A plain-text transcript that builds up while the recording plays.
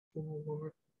There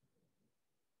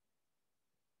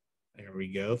we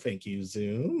go. Thank you,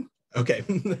 Zoom. Okay.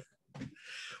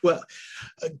 Well,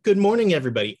 good morning,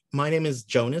 everybody. My name is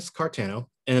Jonas Cartano,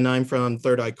 and I'm from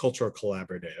Third Eye Cultural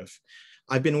Collaborative.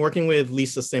 I've been working with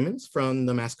Lisa Simmons from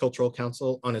the Mass Cultural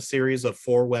Council on a series of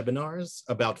 4 webinars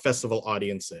about festival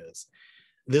audiences.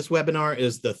 This webinar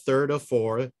is the third of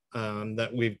 4 that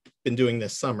we've been doing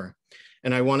this summer.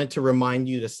 And I wanted to remind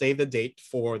you to save the date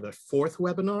for the 4th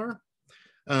webinar,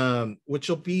 which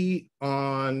will be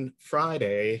on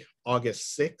Friday,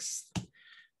 August 6th.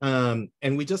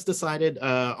 And we just decided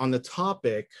on the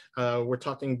topic, we're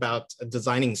talking about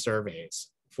designing surveys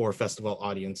for festival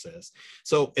audiences.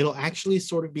 So it'll actually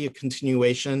sort of be a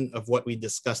continuation of what we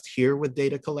discussed here with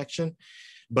data collection,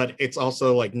 but it's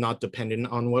also like not dependent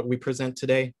on what we present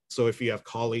today. So if you have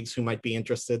colleagues who might be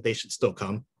interested, they should still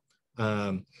come.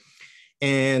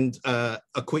 And a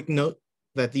quick note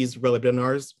that these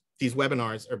webinars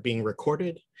are being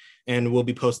recorded and will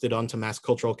be posted onto Mass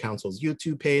Cultural Council's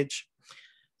YouTube page.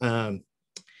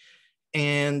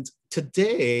 And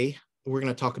today we're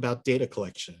going to talk about data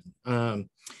collection.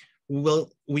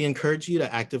 We encourage you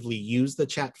to actively use the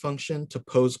chat function to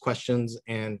pose questions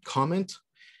and comment.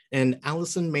 And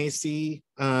Allison may see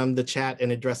the chat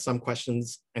and address some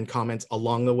questions and comments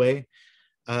along the way,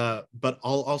 but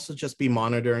I'll also just be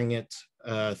monitoring it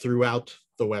throughout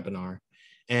the webinar.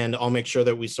 And I'll make sure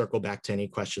that we circle back to any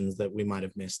questions that we might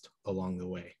have missed along the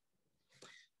way.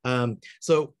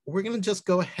 So we're going to just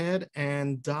go ahead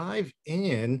and dive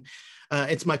in.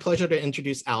 It's my pleasure to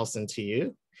introduce Allison to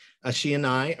you. She and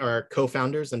I are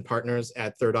co-founders and partners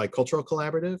at Third Eye Cultural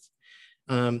Collaborative.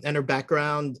 And her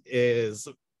background is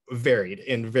varied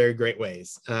in very great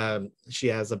ways. She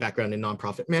has a background in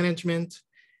nonprofit management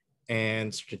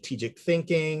and strategic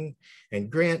thinking and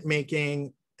grant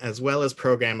making, as well as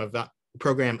program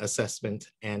assessment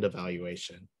and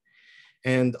evaluation.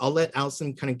 And I'll let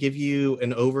Allison kind of give you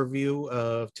an overview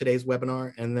of today's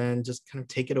webinar and then just kind of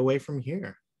take it away from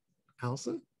here.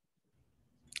 Allison?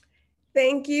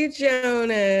 Thank you,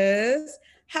 Jonas.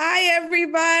 Hi,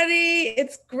 everybody.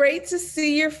 It's great to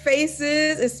see your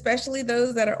faces, especially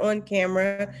those that are on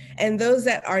camera, and those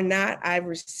that are not. I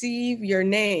receive your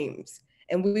names,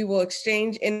 and we will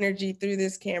exchange energy through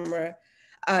this camera,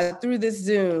 through this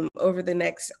Zoom over the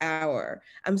next hour.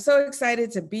 I'm so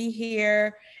excited to be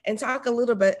here and talk a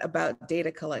little bit about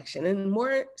data collection, and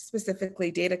more specifically,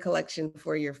 data collection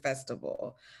for your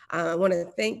festival. I want to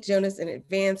thank Jonas in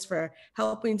advance for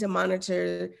helping to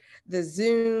monitor the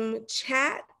Zoom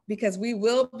chat, because we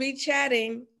will be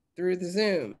chatting through the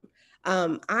Zoom.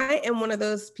 I am one of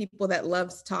those people that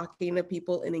loves talking to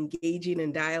people and engaging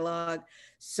in dialogue.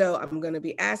 So I'm going to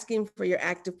be asking for your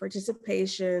active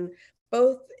participation,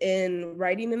 both in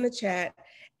writing in the chat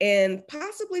and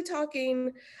possibly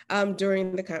talking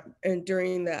during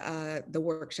the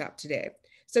workshop today.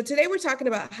 So today we're talking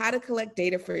about how to collect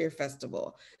data for your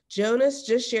festival. Jonas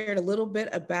just shared a little bit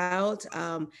about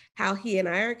how he and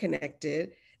I are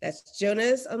connected. That's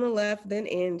Jonas on the left, then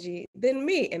Angie, then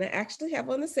me. And I actually have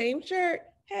on the same shirt.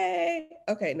 Hey,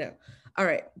 okay, no. All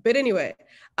right, but anyway,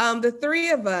 the 3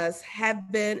 of us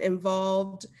have been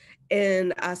involved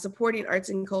in supporting arts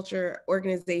and culture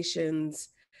organizations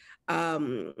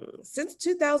since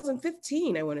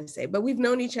 2015, I want to say, but we've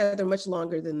known each other much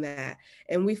longer than that.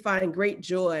 And we find great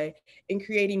joy in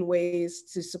creating ways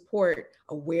to support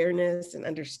awareness and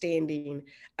understanding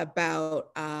about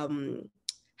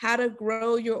how to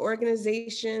grow your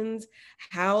organizations,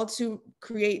 how to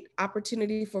create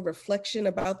opportunity for reflection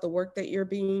about the work that you're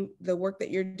doing,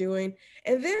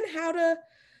 and then how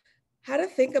to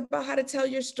think about how to tell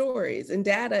your stories. And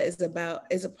data is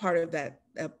a part of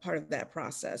that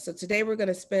process. So today we're going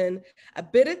to spend a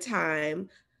bit of time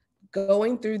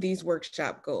going through these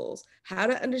workshop goals, how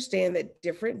to understand that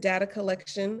different data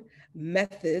collection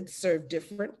methods serve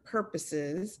different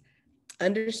purposes,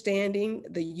 understanding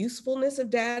the usefulness of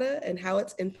data and how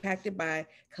it's impacted by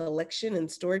collection and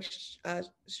storage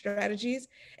strategies,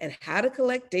 and how to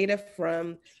collect data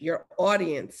from your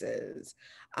audiences.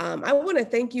 I want to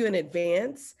thank you in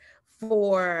advance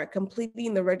for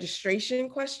completing the registration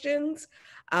questions.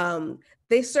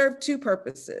 They serve 2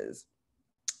 purposes.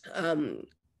 I'm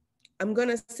going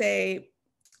to say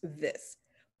this.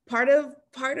 Part of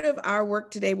our work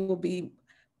today will be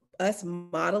us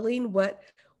modeling what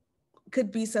could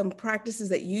be some practices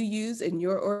that you use in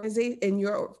your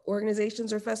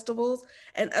organizations or festivals,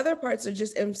 and other parts are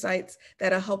just insights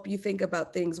that'll help you think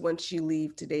about things once you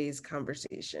leave today's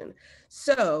conversation.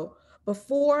 So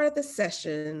before the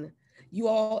session, you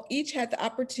all each had the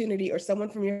opportunity, or someone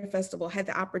from your festival had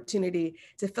the opportunity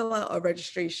to fill out a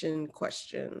registration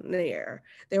questionnaire.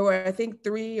 There were, I think,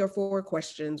 3 or 4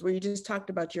 questions where you just talked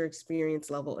about your experience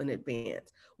level in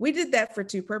advance. We did that for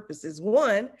 2 purposes.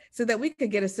 One, so that we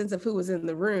could get a sense of who was in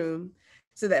the room,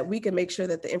 so that we could make sure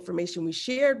that the information we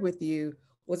shared with you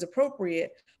was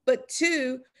appropriate. But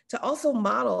 2, to also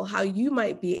model how you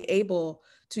might be able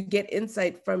to get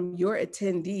insight from your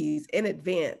attendees in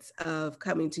advance of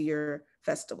coming to your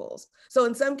festivals. So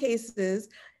in some cases,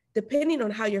 depending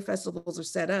on how your festivals are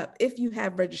set up, if you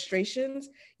have registrations,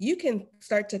 you can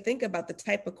start to think about the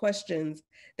type of questions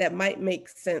that might make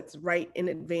sense right in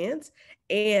advance,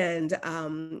 and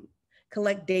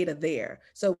collect data there.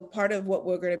 So part of what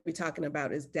we're going to be talking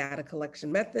about is data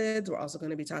collection methods. We're also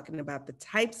going to be talking about the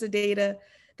types of data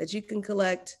that you can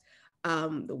collect,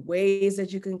 the ways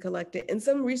that you can collect it, and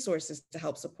some resources to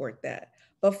help support that.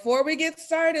 Before we get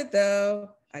started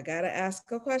though, I gotta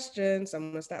ask a question, so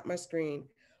I'm gonna stop my screen.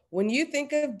 When you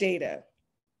think of data,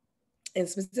 and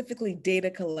specifically data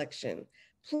collection,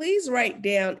 please write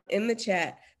down in the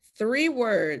chat 3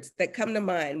 words that come to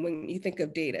mind when you think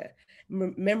of data.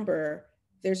 Remember,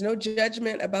 there's no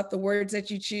judgment about the words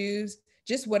that you choose,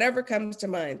 just whatever comes to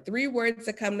mind. 3 words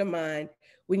that come to mind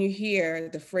when you hear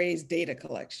the phrase data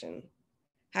collection.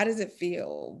 How does it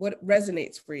feel? What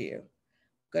resonates for you?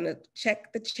 Gonna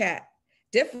check the chat.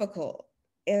 Difficult,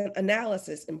 and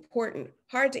analysis, important,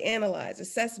 hard to analyze,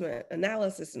 assessment,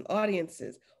 analysis, and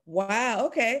audiences. Wow,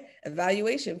 okay.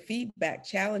 Evaluation, feedback,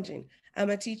 challenging. I'm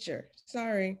a teacher.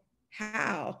 Sorry.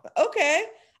 How? Okay.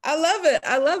 I love it.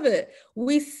 I love it.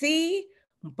 We see,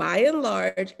 by and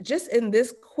large, just in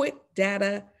this quick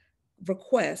data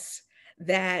request,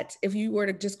 that if you were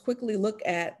to just quickly look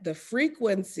at the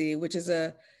frequency, which is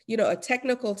a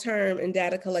technical term in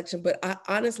data collection, but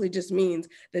honestly just means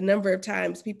the number of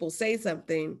times people say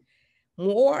something,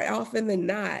 more often than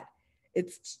not,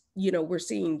 it's, we're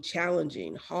seeing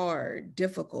challenging, hard,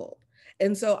 difficult.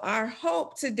 And so our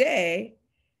hope today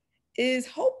is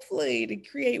hopefully to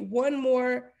create one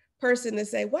more person to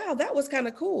say, wow, that was kind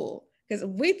of cool. Because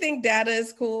we think data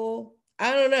is cool.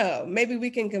 I don't know, maybe we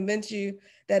can convince you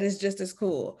that it's just as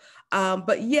cool.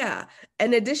 But yeah,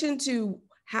 in addition to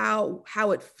how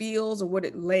it feels, or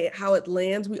how it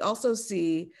lands, we also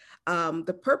see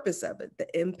the purpose of it,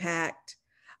 the impact,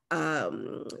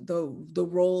 the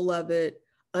role of it,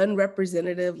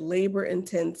 unrepresentative, labor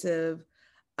intensive.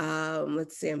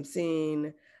 Let's see, I'm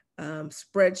seeing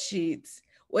spreadsheets.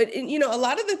 A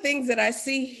lot of the things that I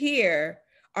see here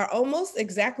are almost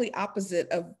exactly opposite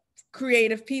of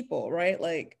creative people, right?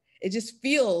 Like it just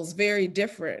feels very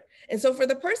different. And so for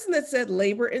the person that said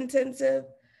labor intensive,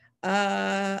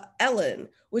 Ellen,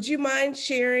 would you mind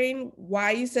sharing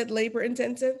why you said labor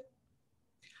intensive?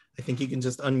 I think you can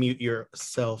just unmute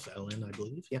yourself, Ellen, I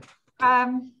believe. Yeah.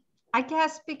 I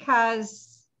guess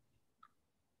because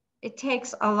it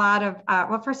takes a lot of,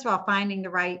 well, first of all, finding the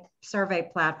right survey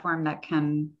platform that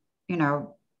can, can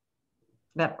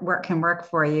work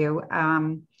for you.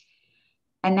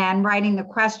 And then writing the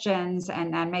questions,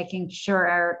 and then making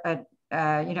sure, that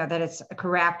it's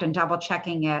correct, and double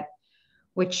checking it,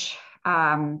 which,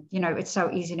 it's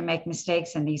so easy to make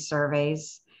mistakes in these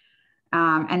surveys.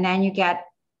 And then you get,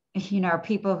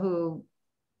 people who,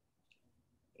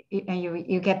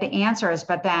 you get the answers,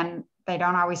 but then they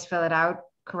don't always fill it out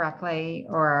correctly,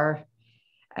 or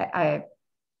I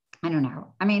don't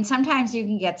know. I mean, sometimes you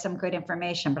can get some good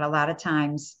information, but a lot of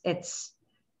times it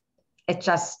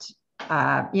just,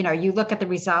 you look at the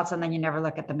results and then you never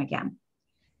look at them again.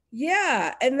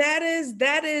 Yeah, and that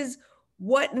is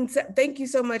what, and thank you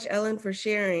so much, Ellen, for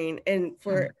sharing, and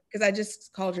because I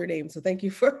just called your name, so thank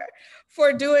you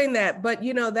for doing that. But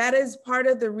that is part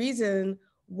of the reason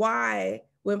why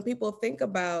when people think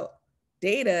about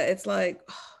data, it's like,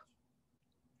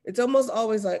 it's almost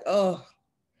always like, oh,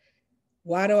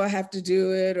 why do I have to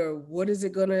do it? Or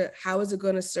how is it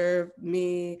gonna serve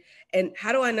me? And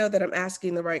how do I know that I'm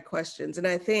asking the right questions? And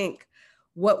I think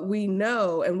what we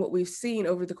know and what we've seen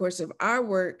over the course of our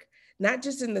work, not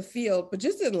just in the field, but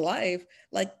just in life,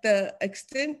 like the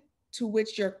extent to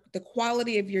which the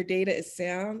quality of your data is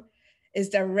sound is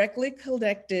directly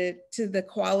connected to the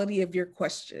quality of your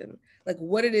question, like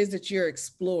what it is that you're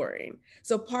exploring.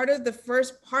 So part of the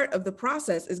first part of the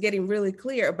process is getting really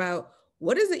clear about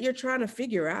what is it you're trying to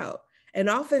figure out? And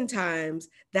oftentimes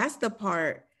that's the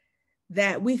part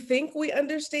that we think we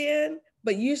understand,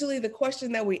 but usually the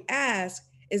question that we ask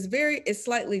is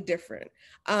slightly different.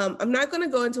 I'm not going to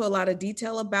go into a lot of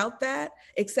detail about that,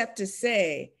 except to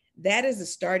say that is a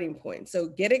starting point. So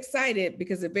get excited,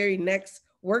 because the very next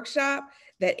workshop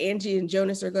that Angie and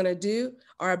Jonas are going to do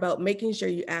are about making sure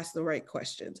you ask the right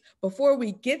questions. Before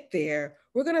we get there,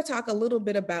 we're going to talk a little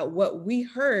bit about what we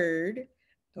heard,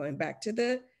 going back to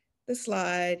the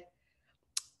slide,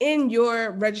 in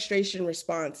your registration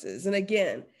responses. And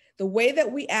again, the way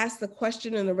that we ask the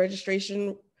question in the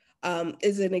registration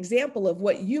is an example of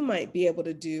what you might be able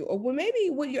to do, or maybe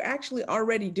what you're actually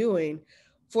already doing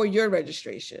for your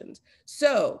registrations.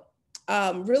 So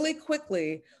really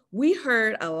quickly, we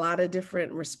heard a lot of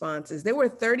different responses. There were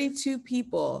 32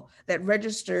 people that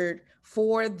registered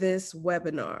for this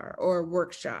webinar or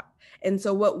workshop. And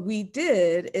so what we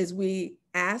did is we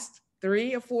asked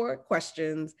 3 or 4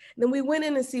 questions, and then we went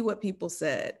in and see what people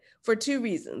said for 2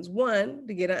 reasons. One,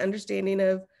 to get an understanding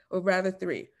of, or rather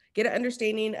 3, get an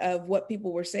understanding of what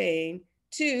people were saying.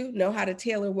 2, know how to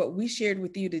tailor what we shared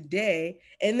with you today.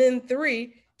 And then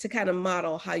 3, to kind of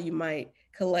model how you might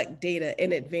collect data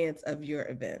in advance of your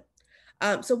event.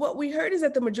 So what we heard is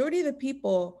that the majority of the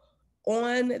people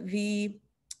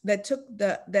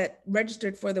that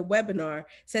registered for the webinar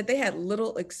said they had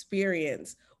little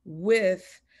experience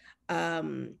with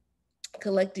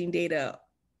collecting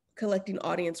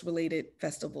audience related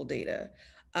festival data.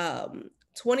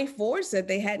 24 said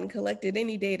they hadn't collected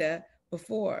any data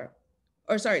before,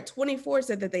 or sorry, 24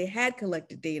 said that they had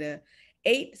collected data.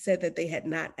 8 said that they had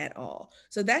not at all.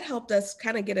 So that helped us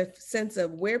kind of get a sense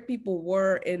of where people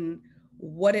were in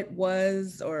what it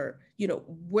was, or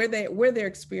where their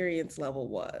experience level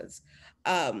was.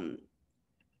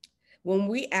 When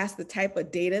we asked the type of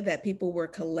data that people were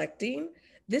collecting,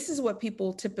 this is what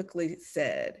people typically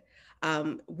said.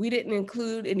 We didn't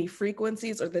include any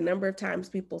frequencies or the number of times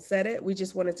people said it. We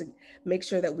just wanted to make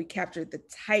sure that we captured the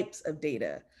types of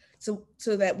data, so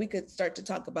that we could start to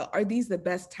talk about, are these the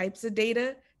best types of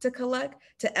data to collect?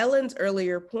 To Ellen's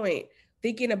earlier point,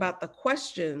 thinking about the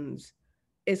questions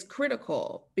is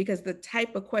critical, because the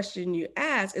type of question you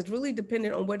ask is really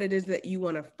dependent on what it is that you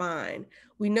want to find.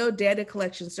 We know data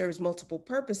collection serves multiple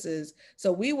purposes,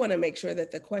 so we want to make sure that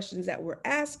the questions that we're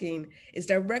asking is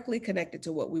directly connected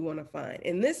to what we want to find.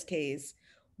 In this case,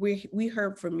 we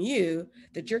heard from you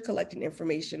that you're collecting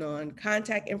information on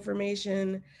contact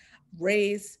information,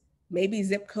 race, maybe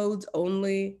zip codes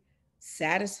only,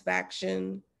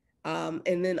 satisfaction,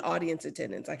 and then audience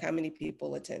attendance, like how many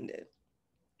people attended.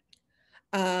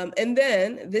 And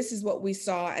then this is what we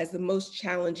saw as the most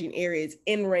challenging areas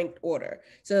in ranked order.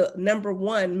 So number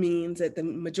 1 means that the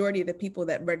majority of the people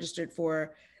that registered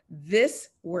for this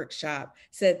workshop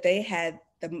said they had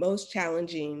the most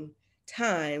challenging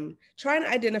time trying to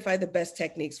identify the best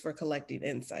techniques for collecting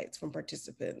insights from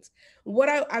participants.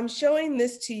 I'm showing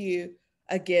this to you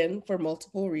again for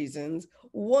multiple reasons.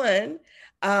 One,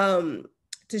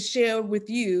 to share with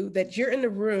you that you're in the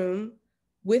room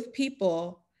with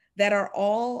people that are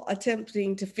all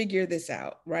attempting to figure this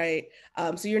out, right?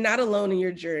 So you're not alone in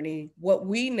your journey. What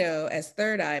we know as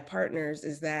Third Eye partners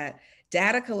is that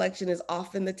data collection is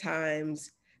often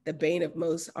the bane of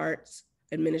most arts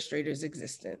administrators'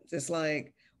 existence. It's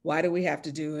like, why do we have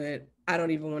to do it? I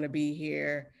don't even want to be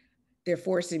here. They're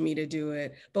forcing me to do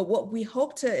it. But what we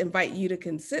hope to invite you to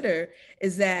consider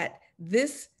is that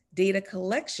this data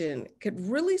collection could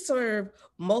really serve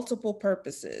multiple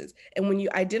purposes. And when you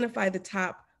identify the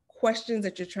top questions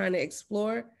that you're trying to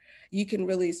explore, you can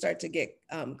really start to get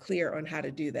clear on how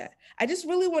to do that. I just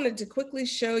really wanted to quickly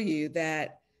show you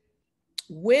that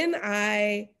when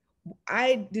I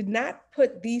did not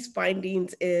put these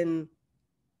findings in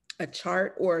a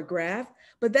chart or a graph,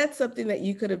 but that's something that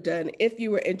you could have done if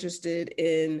you were interested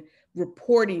in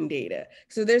reporting data.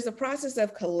 So there's a process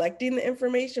of collecting the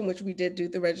information, which we did do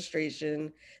the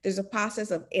registration. There's a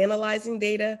process of analyzing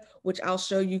data, which I'll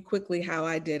show you quickly how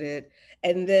I did it.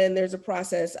 And then there's a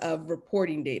process of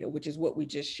reporting data, which is what we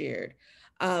just shared.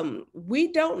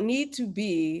 We don't need to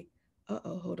be,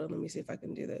 hold on, let me see if I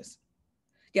can do this.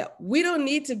 Yeah, we don't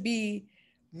need to be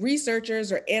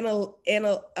researchers or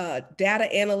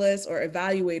data analysts or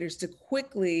evaluators to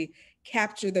quickly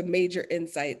capture the major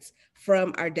insights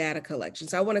from our data collection.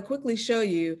 So I want to quickly show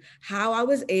you how I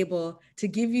was able to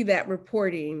give you that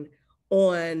reporting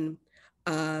on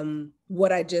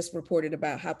what I just reported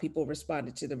about how people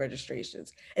responded to the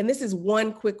registrations. And this is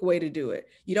one quick way to do it.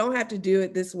 You don't have to do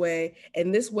it this way.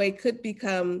 And this way could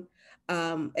become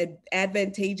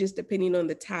advantageous depending on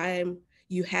the time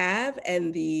you have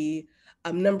and the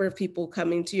number of people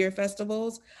coming to your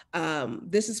festivals.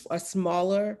 This is a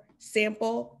smaller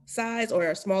sample size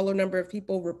or a smaller number of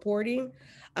people reporting.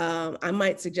 I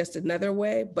might suggest another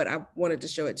way, but I wanted to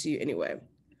show it to you anyway.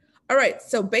 All right,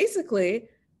 so basically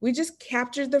we just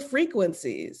captured the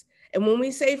frequencies. And when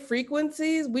we say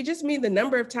frequencies, we just mean the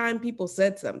number of times people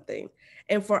said something.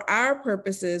 And for our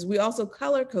purposes, we also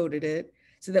color coded it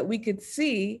so that we could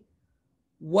see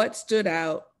what stood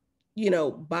out,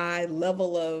 by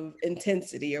level of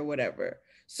intensity or whatever.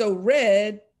 So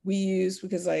red we use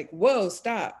because like, whoa,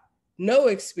 stop, no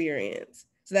experience.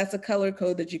 So that's a color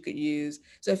code that you could use.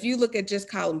 So if you look at just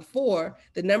column 4,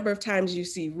 the number of times you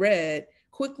see red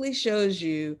quickly shows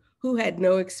you who had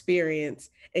no experience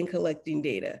in collecting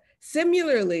data.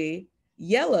 Similarly,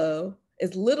 yellow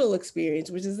is little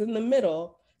experience, which is in the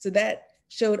middle. So that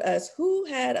showed us who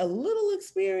had a little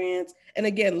experience. And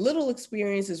again, little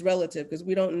experience is relative because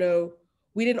we don't know,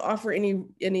 we didn't offer any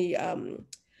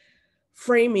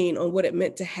framing on what it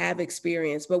meant to have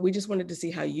experience, but we just wanted to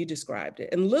see how you described it.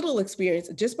 And little experience,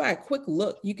 just by a quick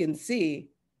look, you can see,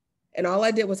 and all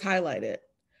I did was highlight it.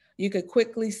 You could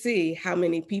quickly see how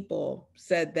many people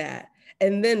said that.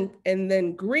 And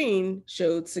then green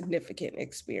showed significant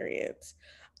experience.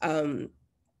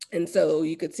 And so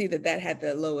you could see that that had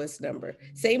the lowest number.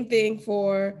 Same thing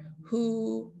for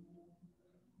who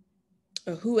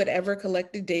had ever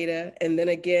collected data. And then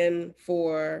again,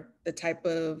 for the type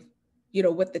of,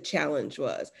 what the challenge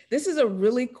was. This is a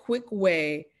really quick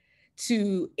way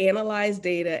to analyze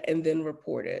data and then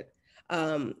report it.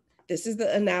 This is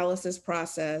the analysis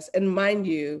process. And mind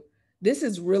you, this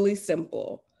is really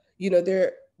simple.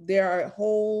 There are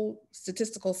whole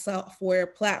statistical software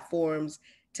platforms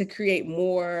to create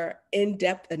more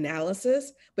in-depth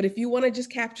analysis. But if you want to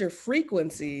just capture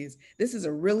frequencies, this is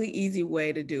a really easy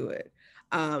way to do it.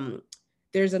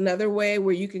 There's another way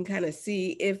where you can kind of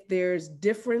see if there's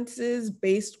differences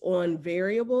based on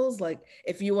variables. Like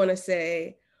if you want to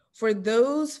say, for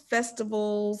those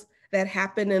festivals that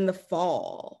happen in the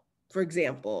fall, for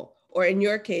example, or in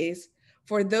your case,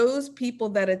 for those people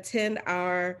that attend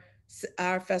our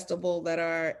festival that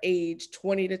are age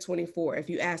 20 to 24, if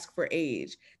you ask for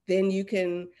age, then you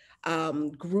can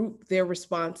group their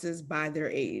responses by their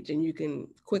age and you can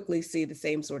quickly see the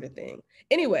same sort of thing.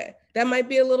 Anyway, that might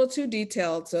be a little too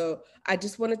detailed. So I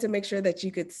just wanted to make sure that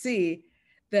you could see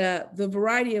the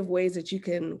variety of ways that you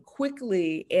can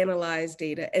quickly analyze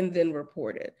data and then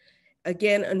report it.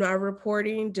 Again, in our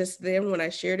reporting, just then when I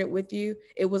shared it with you,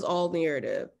 it was all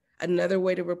narrative. Another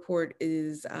way to report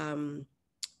is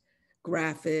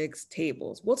graphics,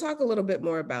 tables. We'll talk a little bit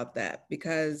more about that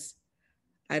because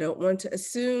I don't want to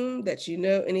assume that you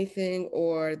know anything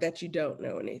or that you don't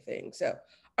know anything. So,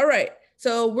 all right.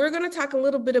 So we're going to talk a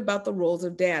little bit about the roles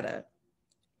of data.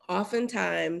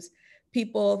 Oftentimes,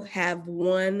 people have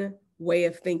one way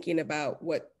of thinking about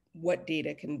what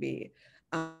data can be,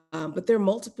 but there are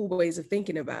multiple ways of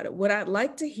thinking about it. What I'd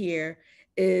like to hear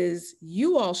is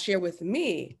you all share with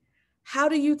me, why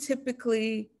do you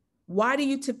typically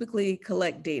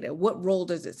collect data? What role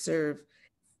does it serve?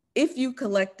 If you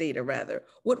collect data, rather,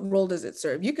 what role does it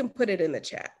serve? You can put it in the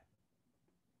chat.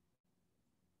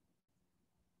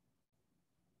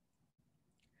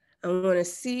 I want to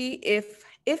see if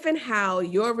and how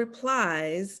your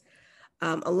replies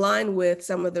align with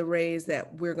some of the ways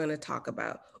that we're going to talk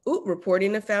about. Ooh,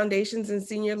 reporting to foundations and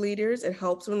senior leaders. It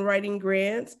helps when writing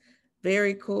grants.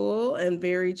 Very cool and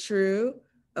very true.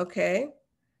 Okay.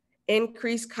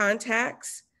 Increase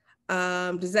contacts.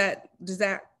 Does that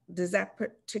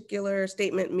particular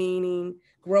statement meaning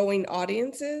growing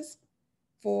audiences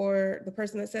for the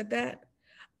person that said that?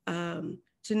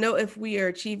 To know if we are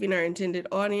achieving our intended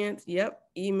audience. Yep.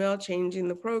 Email, changing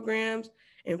the programs,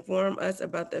 inform us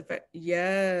about the effect.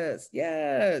 Yes.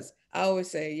 I always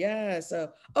say yes.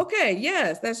 So, okay.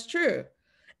 Yes, that's true.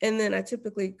 And then I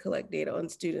typically collect data on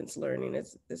students learning.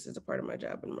 This is a part of my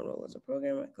job and my role as a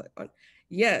programmer. I collect on.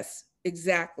 Yes,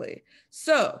 exactly.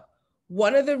 So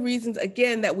one of the reasons,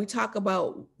 again, that we talk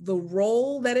about the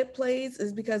role that it plays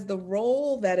is because the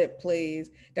role that it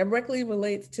plays directly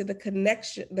relates to the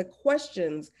connection, the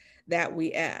questions that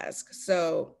we ask.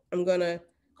 So I'm going to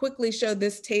quickly show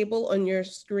this table on your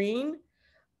screen.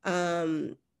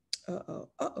 Sorry.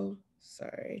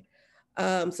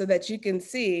 So that you can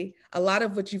see a lot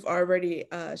of what you've already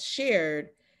shared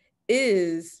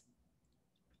is,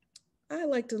 I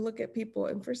like to look at people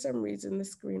and for some reason the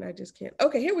screen, I just can't.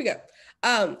 Okay, here we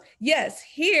go. Yes,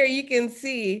 here you can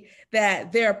see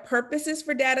that there are purposes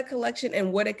for data collection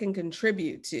and what it can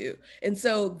contribute to. And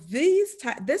so this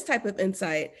type of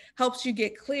insight helps you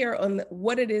get clear on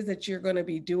what it is that you're gonna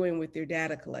be doing with your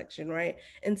data collection, right?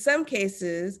 In some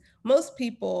cases, most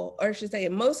people, or I should say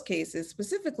in most cases,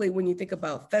 specifically when you think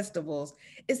about festivals,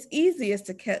 it's easiest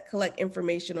to collect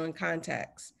information on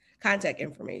contact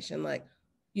information, like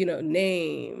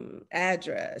name,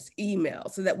 address, email,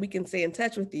 so that we can stay in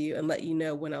touch with you and let you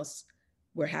know when else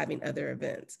we're having other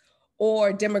events.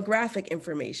 or demographic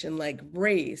information like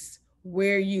race,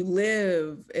 where you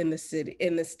live in the city,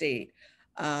 in the state,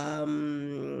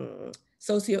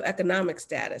 socioeconomic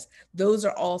status. Those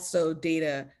are also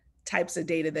types of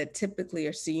data that typically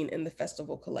are seen in the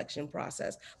festival collection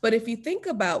process. But if you think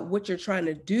about what you're trying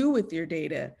to do with your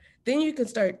data, then you can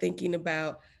start thinking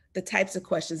about the types of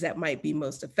questions that might be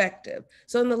most effective.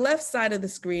 So on the left side of the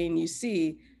screen, you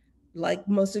see, like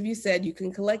most of you said, you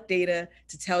can collect data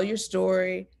to tell your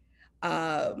story.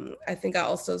 I think I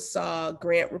also saw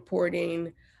grant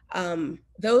reporting.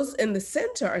 Those in the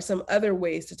center are some other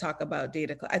ways to talk about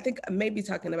data. I think I may be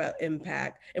talking about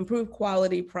impact, improve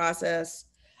quality process,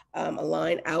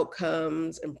 align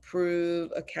outcomes,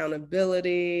 improve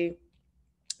accountability,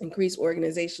 increase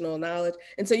organizational knowledge.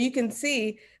 And so you can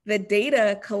see that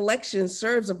data collection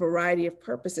serves a variety of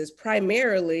purposes,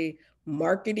 primarily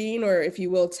marketing, or if you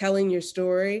will, telling your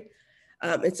story.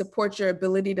 It supports your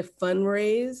ability to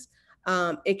fundraise.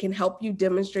 It can help you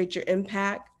demonstrate your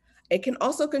impact. It can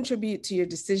also contribute to your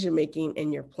decision-making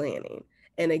and your planning.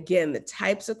 And again, the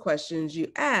types of questions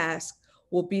you ask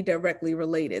will be directly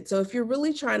related. So if you're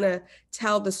really trying to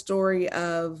tell the story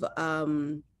of,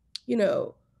 you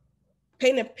know,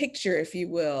 paint a picture, if you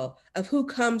will, of who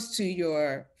comes to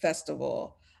your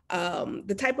festival,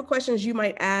 the type of questions you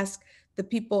might ask the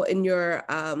people in your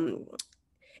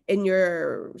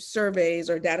surveys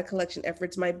or data collection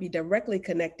efforts might be directly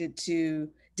connected to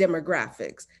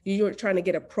demographics. You're trying to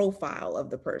get a profile of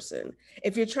the person.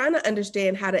 If you're trying to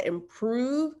understand how to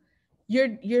improve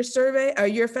your survey or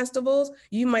your festivals,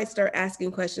 you might start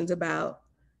asking questions about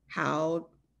how,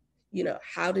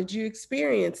 how did you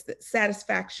experience the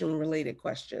satisfaction related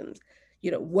questions?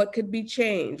 What could be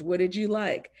changed? What did you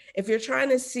like? If you're trying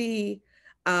to see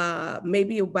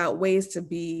maybe about ways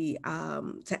to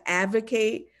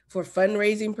advocate for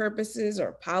fundraising purposes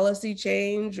or policy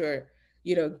change, or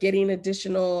getting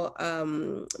additional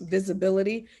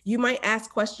visibility, you might ask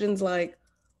questions like,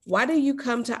 why do you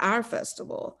come to our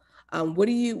festival?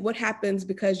 What happens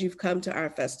because you've come to our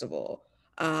festival?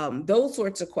 Those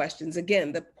sorts of questions.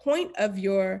 Again, the point of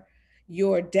your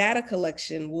data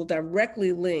collection will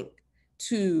directly link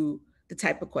to the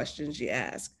type of questions you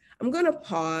ask. I'm going to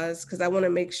pause because I want to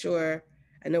make sure,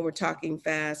 I know we're talking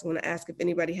fast. I want to ask if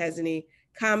anybody has any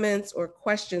comments or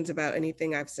questions about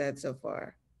anything I've said so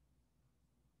far.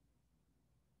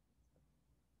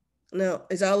 No,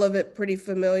 is all of it pretty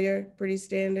familiar, pretty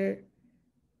standard?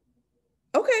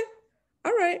 Okay,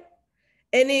 all right.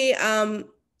 Any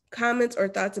comments or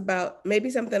thoughts about maybe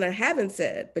something I haven't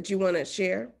said, but you want to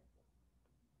share?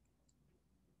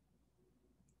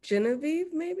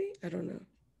 Genevieve, maybe? I don't know.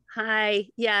 Hi,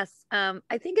 yes.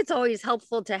 I think it's always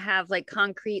helpful to have like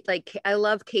concrete, like I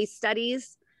love case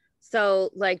studies. So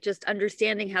like just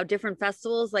understanding how different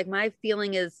festivals, like my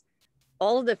feeling is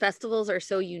all of the festivals are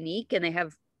so unique and they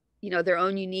have, their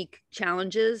own unique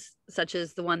challenges, such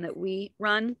as the one that we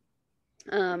run.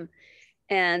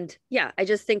 And yeah, I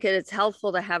just think that it's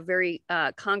helpful to have very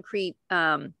concrete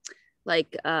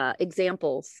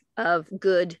examples of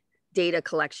good data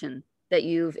collection that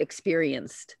you've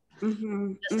experienced.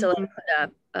 Mm-hmm, just to like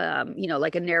put a,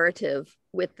 like a narrative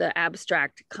with the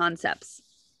abstract concepts.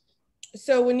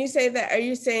 So when you say that, are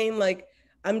you saying like,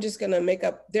 I'm just going to make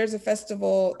up, there's a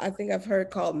festival I think I've heard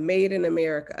called Made in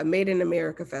America, a Made in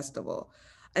America festival.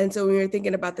 And so when you're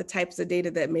thinking about the types of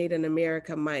data that Made in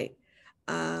America might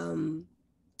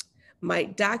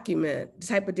document, the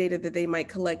type of data that they might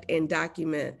collect and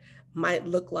document might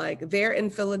look like, they're in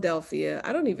Philadelphia.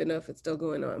 I don't even know if it's still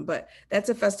going on, but that's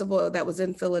a festival that was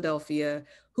in Philadelphia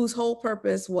whose whole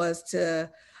purpose was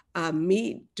to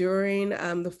meet during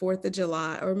the 4th of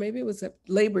July, or maybe it was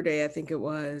Labor Day, I think it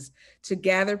was, to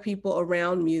gather people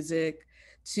around music,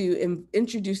 to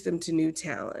introduce them to new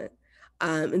talent.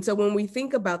 And so when we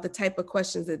think about the type of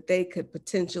questions that they could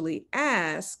potentially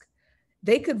ask,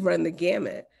 they could run the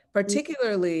gamut,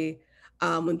 particularly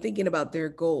when thinking about their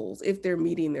goals. If they're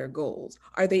meeting their goals,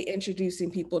 are they introducing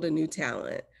people to new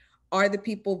talent? Are the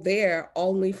people there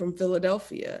only from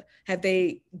Philadelphia? Have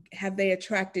they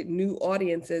attracted new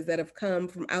audiences that have come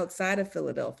from outside of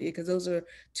Philadelphia? Because those are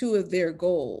two of their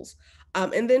goals.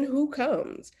 And then who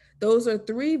comes? Those are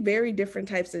three very different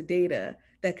types of data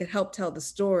that could help tell the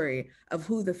story of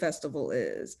who the festival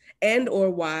is and or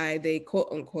why they quote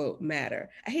unquote matter.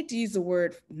 I hate to use the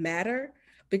word matter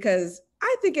because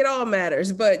I think it all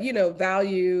matters, but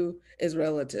value is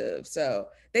relative. So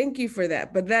thank you for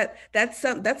that. But that's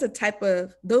a type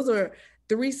of, those are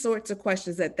three sorts of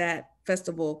questions that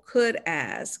festival could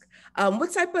ask.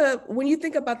 What type of, when you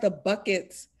think about the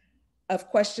buckets of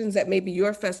questions that maybe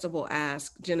your festival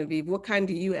asks, Genevieve, what kind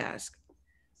do you ask?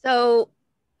 So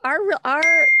our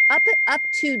up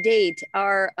to date,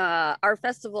 our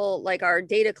festival, like our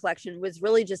data collection, was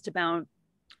really just about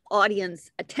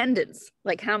audience attendance,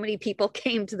 like how many people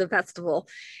came to the festival.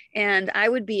 And I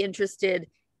would be interested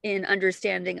in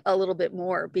understanding a little bit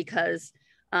more, because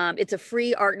it's a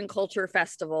free art and culture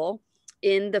festival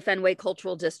in the Fenway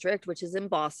Cultural District, which is in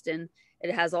Boston.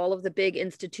 It has all of the big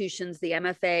institutions, the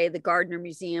MFA, the Gardner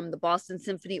Museum, the Boston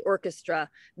Symphony Orchestra,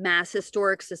 Mass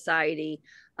Historic Society,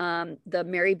 the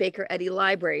Mary Baker Eddy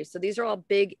Library. So these are all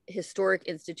big historic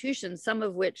institutions, some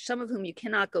of whom you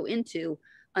cannot go into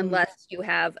unless you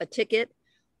have a ticket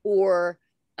or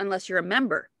unless you're a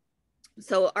member.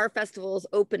 So our festival is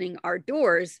opening our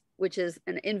doors, which is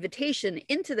an invitation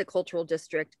into the cultural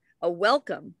district, a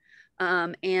welcome.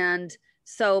 And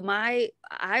so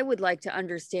I would like to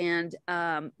understand,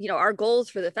 our goals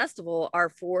for the festival are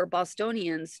for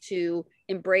Bostonians to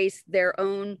embrace their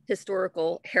own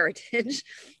historical heritage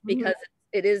because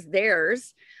it is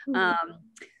theirs.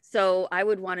 So I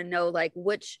would want to know, like,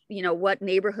 what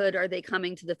neighborhood are they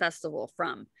coming to the festival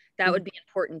from? That would be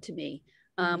important to me.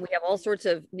 We have all sorts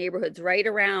of neighborhoods right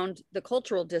around the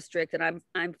cultural district, and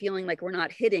I'm feeling like we're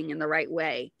not hitting in the right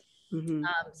way.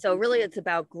 So really, it's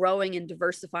about growing and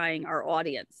diversifying our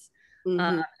audience.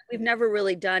 We've never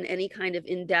really done any kind of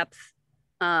in-depth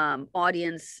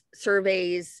audience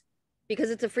surveys because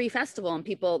it's a free festival, and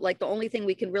people, like, the only thing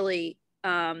we can really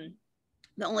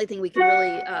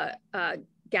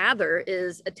gather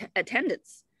is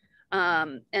attendance.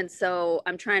 And so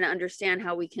I'm trying to understand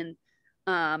how we can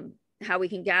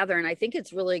gather. And I think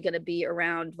it's really going to be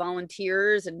around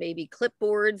volunteers and maybe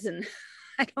clipboards, and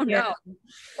I don't know.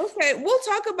 Okay, we'll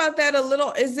talk about that a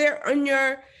little. Is there on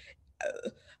your,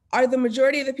 are the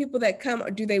majority of the people that come,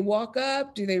 do they walk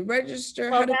up? Do they register?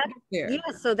 Well, how do they get there?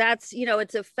 Yeah, so that's,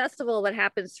 it's a festival that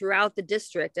happens throughout the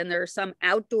district, and there are some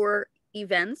outdoor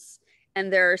events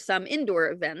and there are some indoor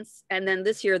events. And then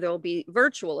this year there'll be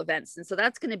virtual events. And so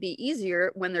that's going to be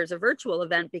easier when there's a virtual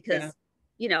event because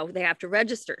they have to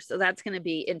register. So that's going to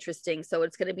be interesting. So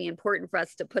it's going to be important for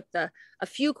us to put a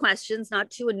few questions,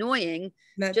 not too annoying,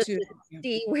 to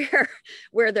see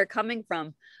where they're coming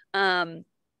from. And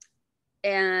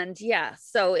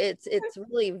so it's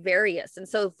really various. And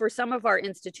so for some of our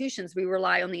institutions, we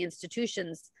rely on the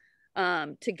institutions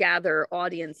to gather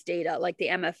audience data, like the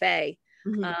MFA.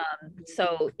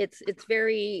 So it's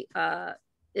very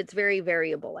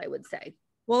variable, I would say.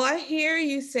 Well, I hear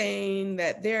you saying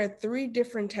that there are 3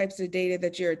 different types of data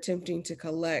that you're attempting to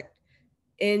collect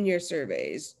in your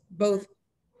surveys, both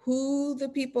who the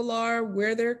people are,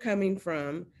 where they're coming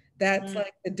from. That's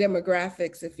like the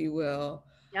demographics, if you will.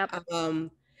 Yep.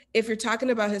 If you're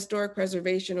talking about historic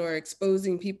preservation or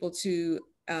exposing people to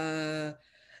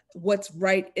what's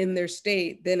right in their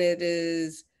state, then it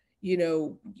is,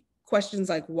 questions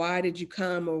like, why did you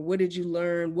come, or what did you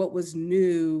learn, what was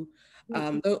new,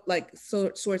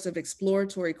 sorts of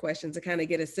exploratory questions to kind of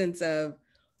get a sense of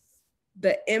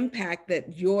the impact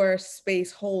that your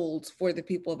space holds for the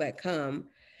people that come.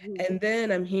 And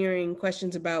then I'm hearing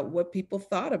questions about what people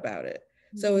thought about it.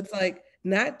 So it's like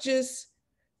not just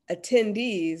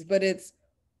attendees, but it's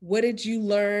what did you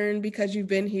learn because you've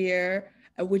been here,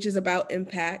 which is about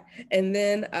impact, and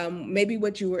then maybe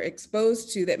what you were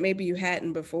exposed to that maybe you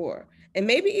hadn't before, and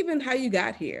maybe even how you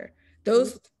got here.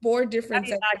 Those 4 different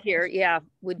how you got here,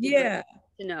 would be great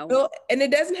to know. So, and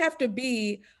it doesn't have to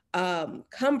be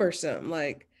cumbersome.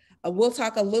 Like we'll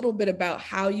talk a little bit about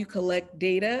how you collect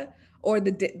data, or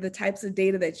the types of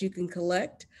data that you can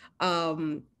collect.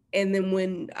 And then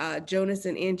when Jonas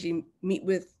and Angie meet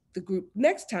with the group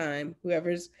next time,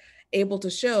 whoever's able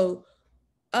to show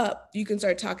up, you can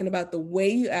start talking about the way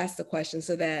you ask the question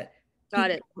so that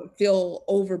people don't feel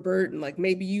overburdened. Like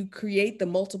maybe you create the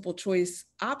multiple choice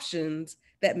options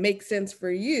that make sense for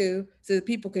you so that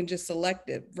people can just select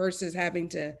it versus having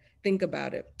to think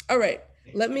about it. All right,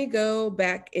 let me go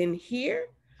back in here.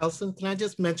 Elson, can I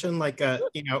just mention,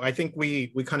 I think we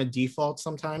kind of default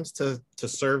sometimes to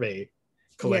survey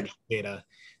collection data.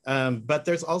 But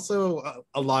there's also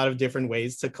a lot of different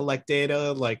ways to collect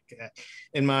data. Like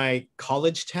in my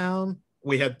college town,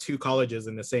 we had 2 colleges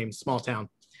in the same small town.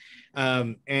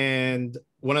 And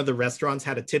one of the restaurants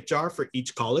had a tip jar for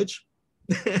each college.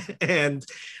 and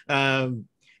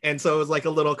so it was like a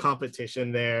little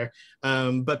competition there.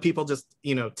 But people just,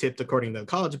 tipped according to the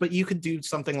college. But you could do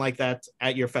something like that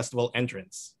at your festival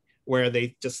entrance, where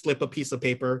they just slip a piece of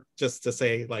paper just to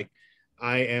say, like,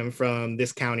 I am from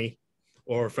this county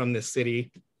or from this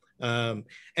city. And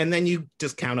then you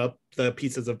just count up the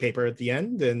pieces of paper at the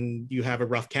end, and you have a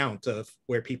rough count of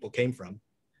where people came from.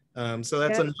 So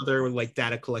that's another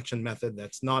data collection method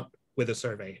that's not with a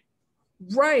survey.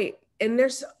 Right. And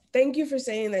there's Thank you for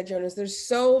saying that, Jonas. There's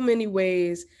so many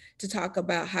ways to talk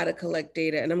about how to collect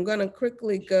data. And I'm going to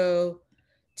quickly go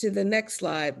to the next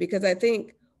slide, because I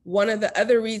think one of the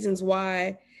other reasons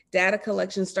why data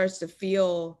collection starts to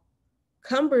feel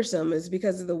cumbersome is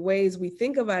because of the ways we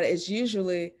think about it. Is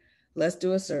usually, let's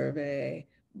do a survey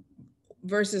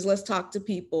versus let's talk to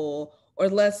people, or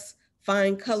let's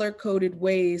find color-coded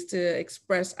ways to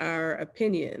express our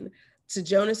opinion. To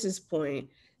Jonas's point,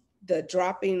 the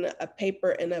dropping a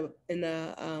paper in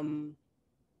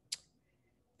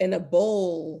a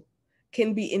bowl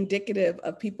can be indicative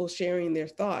of people sharing their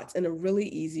thoughts in a really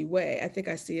easy way. I think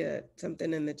I see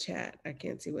something in the chat. I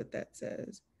can't see what that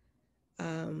says.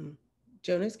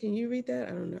 Jonas, can you read that?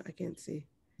 I don't know. I can't see.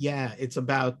 Yeah, it's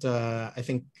about I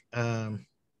think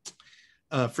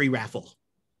free raffle.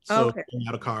 So okay. pulling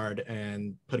out a card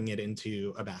and putting it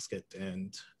into a basket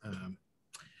and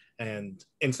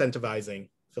incentivizing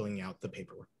filling out the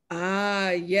paperwork.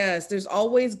 Ah, yes. It's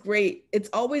always great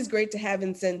to have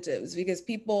incentives, because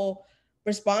people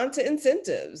respond to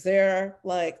incentives. They're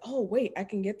like, oh, wait, I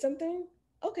can get something?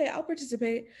 Okay, I'll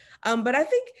participate. But I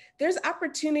think there's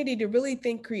opportunity to really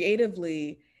think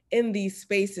creatively in these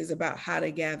spaces about how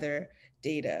to gather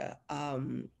data.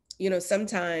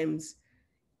 Sometimes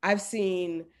I've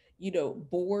seen,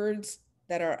 boards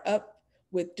that are up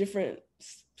with different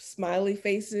smiley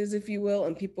faces, if you will,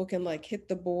 and people can like hit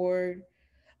the board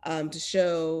to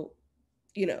show,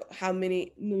 the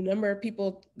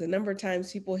number of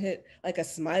times people hit like a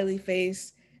smiley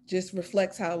face just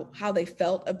reflects how they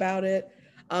felt about it.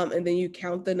 And then you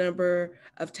count the number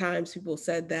of times people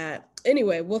said that.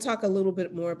 Anyway, we'll talk a little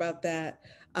bit more about that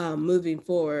moving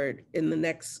forward in the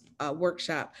next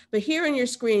workshop. But here on your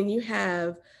screen, you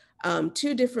have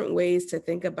two different ways to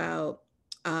think about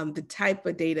the type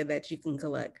of data that you can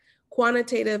collect: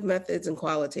 quantitative methods and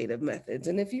qualitative methods.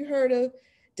 And if you heard of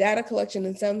data collection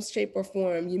in some shape or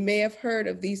form, you may have heard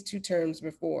of these two terms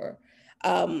before.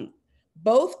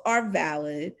 Both are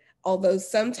valid, although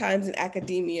sometimes in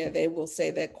academia, they will say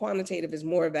that quantitative is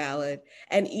more valid.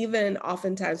 And even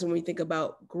oftentimes when we think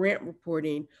about grant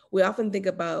reporting, we often think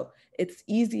about it's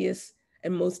easiest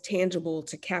and most tangible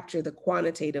to capture the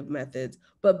quantitative methods,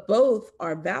 but both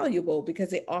are valuable because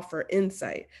they offer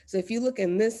insight. So if you look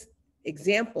in this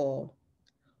example,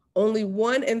 only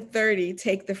 1 in 30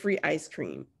 take the free ice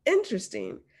cream.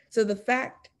 Interesting. So the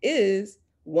fact is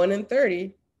 1 in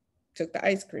 30 took the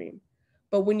ice cream.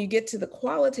 But when you get to the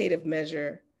qualitative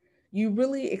measure, you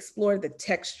really explore the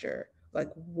texture. Like,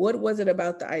 what was it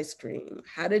about the ice cream?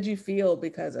 How did you feel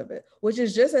because of it? Which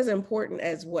is just as important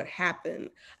as what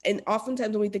happened. And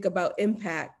oftentimes when we think about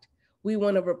impact, we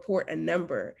want to report a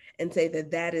number and say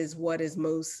that that is what is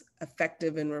most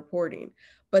effective in reporting.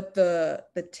 But the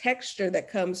texture that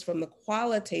comes from the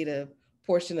qualitative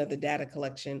portion of the data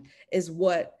collection is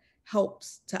what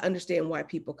helps to understand why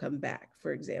people come back,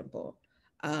 for example.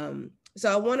 So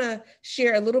I want to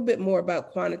share a little bit more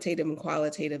about quantitative and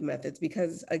qualitative methods,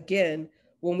 because again,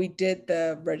 when we did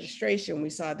the registration, we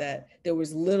saw that there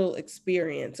was little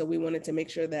experience. So we wanted to make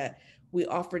sure that we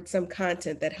offered some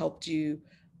content that helped you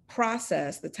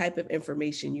process the type of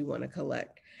information you want to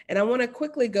collect. And I want to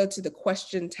quickly go to the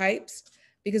question types,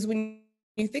 because when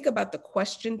you think about the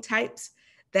question types,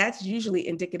 that's usually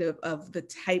indicative of the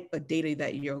type of data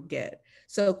that you'll get.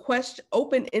 So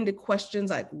open-ended questions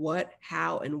like what,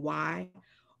 how, and why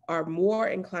are more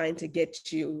inclined to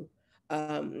get you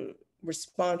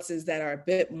responses that are a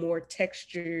bit more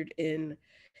textured in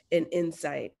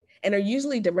insight, and are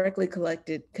usually directly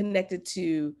connected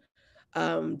to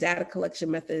data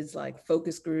collection methods like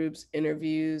focus groups,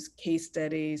 interviews, case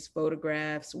studies,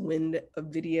 photographs,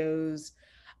 videos.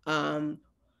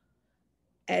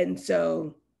 And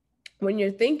so when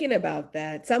you're thinking about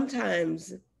that,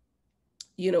 sometimes,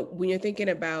 when you're thinking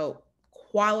about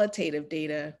qualitative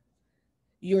data,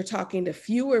 you're talking to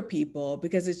fewer people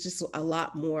because it's just a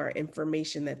lot more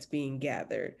information that's being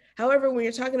gathered. However, when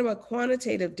you're talking about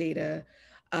quantitative data,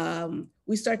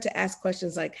 we start to ask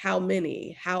questions like how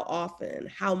many, how often,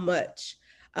 how much,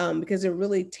 because they're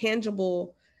really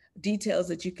tangible details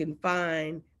that you can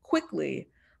find quickly.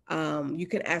 You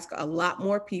can ask a lot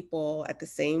more people at the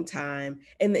same time,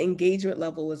 and the engagement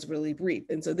level is really brief.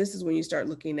 And so this is when you start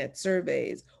looking at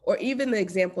surveys, or even the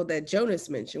example that Jonas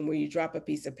mentioned, where you drop a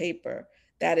piece of paper.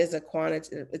 That is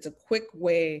it's a quick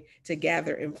way to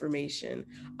gather information.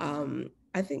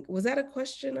 I think, was that a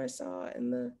question I saw in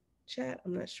the chat?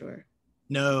 I'm not sure.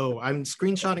 No, I'm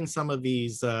screenshotting some of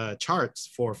these charts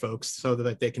for folks so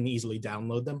that they can easily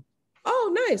download them.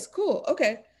 Oh, nice, cool,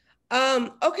 okay.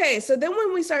 Okay, so then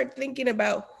when we start thinking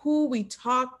about who we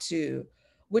talk to,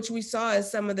 which we saw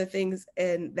as some of the things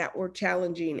that were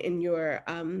challenging in your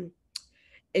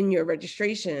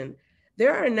registration.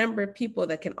 There are a number of people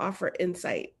that can offer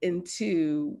insight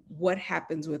into what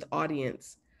happens with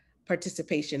audience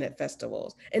participation at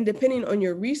festivals. And depending on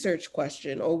your research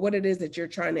question or what it is that you're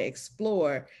trying to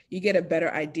explore, you get a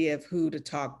better idea of who to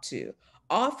talk to.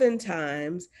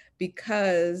 Oftentimes,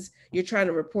 because you're trying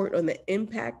to report on the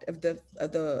impact of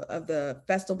the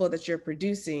festival that you're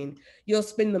producing, you'll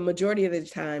spend the majority of the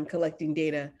time collecting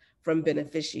data from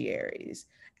beneficiaries,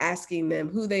 asking them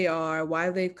who they are, why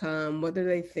they've come, what do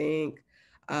they think,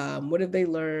 what have they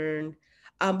learned.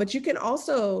 But you can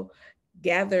also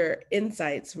gather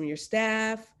insights from your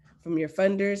staff, from your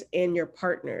funders, and your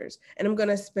partners. And I'm going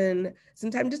to spend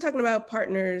some time just talking about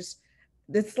partners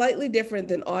that's slightly different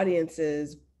than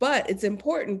audiences, but it's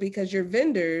important because your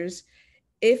vendors,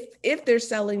 if they're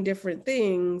selling different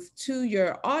things to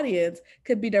your audience,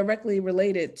 could be directly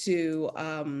related to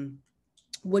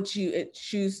what you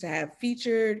choose to have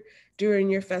featured during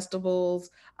your festivals.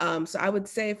 So I would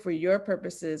say for your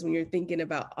purposes, when you're thinking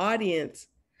about audience,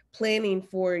 planning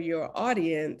for your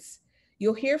audience,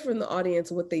 you'll hear from the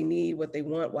audience what they need, what they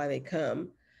want, why they come.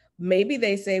 Maybe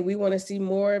they say, we want to see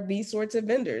more of these sorts of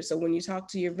vendors. So when you talk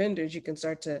to your vendors, you can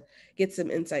start to get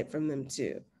some insight from them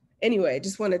too. Anyway,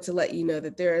 just wanted to let you know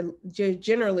that there are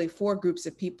generally 4 groups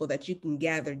of people that you can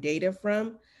gather data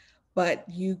from, but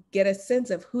you get a sense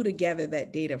of who to gather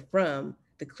that data from,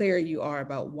 the clearer you are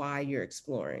about why you're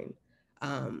exploring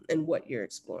and what you're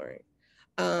exploring.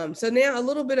 So now a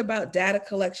little bit about data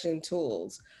collection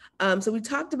tools. So we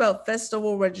talked about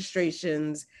festival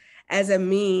registrations as a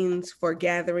means for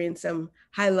gathering some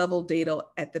high-level data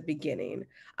at the beginning.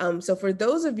 So for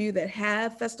those of you that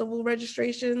have festival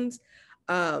registrations,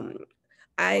 I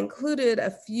included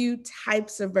a few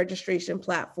types of registration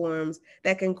platforms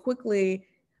that can quickly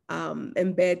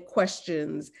embed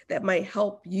questions that might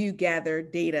help you gather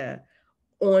data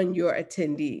on your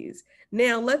attendees.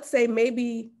 Now, let's say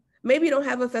maybe you don't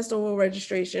have a festival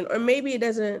registration, or maybe it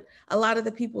doesn't, a lot of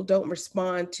the people don't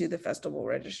respond to the festival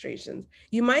registrations.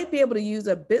 You might be able to use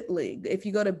a bit.ly. If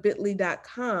you go to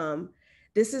bit.ly.com,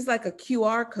 this is like a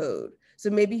QR code. So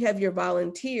maybe you have your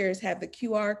volunteers have the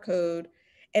QR code,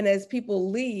 and as people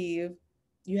leave,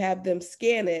 you have them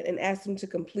scan it and ask them to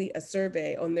complete a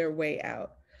survey on their way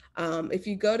out. If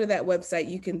you go to that website,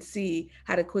 you can see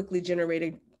how to quickly generate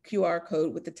a QR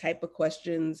code with the type of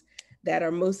questions that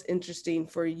are most interesting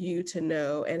for you to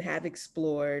know and have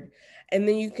explored. And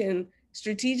then you can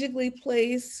strategically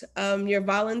place your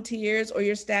volunteers or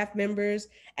your staff members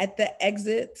at the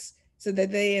exits so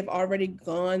that they have already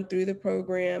gone through the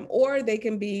program, or they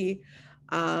can be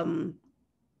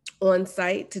on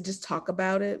site to just talk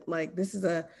about it. Like, this is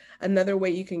another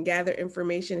way you can gather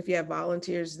information if you have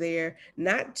volunteers there,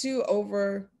 not to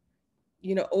over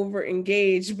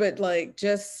engage, but like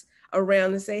just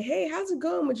around to say, hey, how's it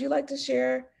going? Would you like to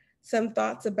share some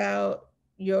thoughts about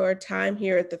your time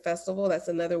here at the festival? That's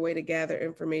another way to gather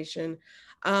information.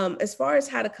 As far as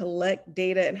how to collect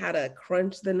data and how to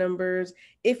crunch the numbers,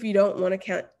 if you don't want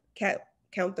to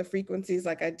count the frequencies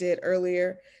like I did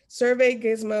earlier, Survey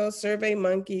Gizmo,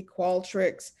 SurveyMonkey,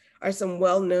 Qualtrics are some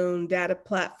well-known data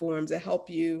platforms that help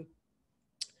you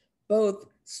both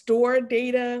store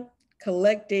data,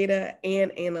 collect data,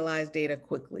 and analyze data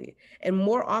quickly. And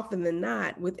more often than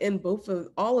not, within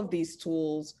all of these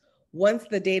tools, once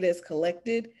the data is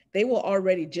collected, they will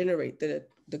already generate the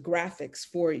graphics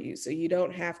for you. So you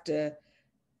don't have to,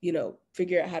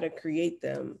 figure out how to create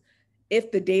them.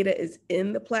 If the data is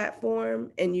in the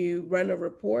platform and you run a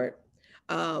report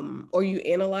or you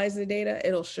analyze the data,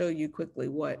 it'll show you quickly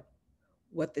what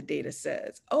the data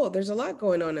says. Oh, there's a lot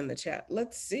going on in the chat.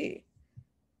 Let's see.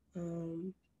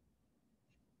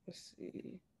 Let's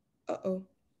see. Uh-oh,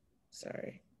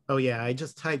 sorry. Oh yeah, I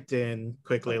just typed in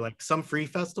quickly, like some free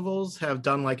festivals have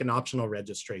done like an optional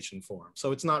registration form.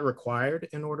 So it's not required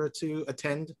in order to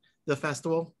attend the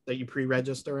festival that you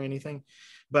pre-register or anything,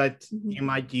 but you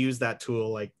might use that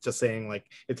tool, like just saying like,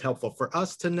 it's helpful for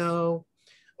us to know,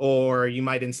 or you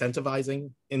might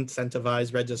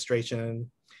incentivize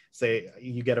registration. Say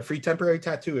you get a free temporary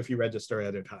tattoo if you register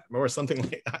at a time or something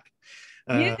like that.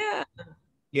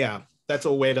 Yeah, that's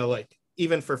a way to, like,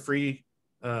 even for free,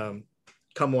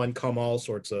 come one, come all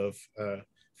sorts of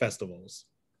festivals,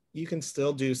 you can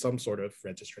still do some sort of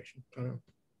registration. I don't know.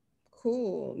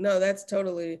 Cool. No, that's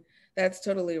totally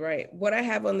right. What I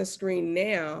have on the screen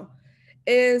now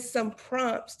is some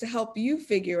prompts to help you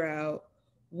figure out,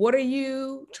 what are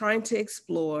you trying to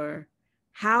explore?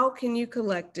 How can you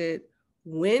collect it?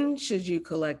 When should you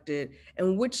collect it?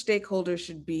 And which stakeholders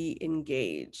should be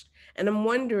engaged? And I'm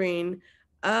wondering,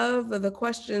 of the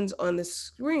questions on the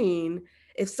screen,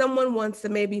 if someone wants to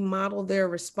maybe model their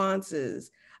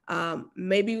responses,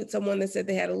 maybe someone that said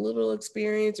they had a little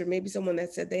experience, or maybe someone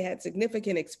that said they had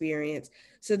significant experience,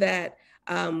 so that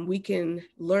we can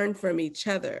learn from each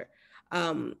other.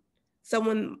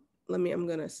 Someone, I'm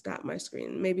gonna stop my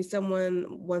screen. Maybe someone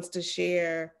wants to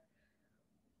share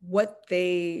what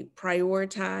they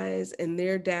prioritize in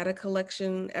their data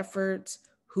collection efforts,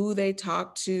 who they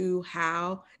talk to,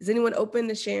 how. Is anyone open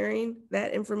to sharing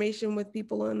that information with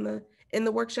people in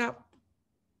the workshop?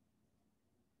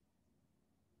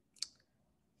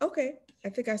 Okay, I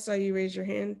think I saw you raise your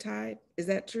hand, Ty. Is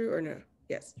that true or no?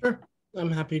 Yes. Sure,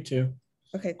 I'm happy to.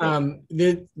 Okay.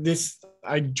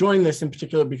 I joined this in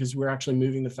particular because we're actually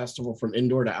moving the festival from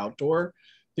indoor to outdoor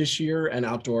this year, and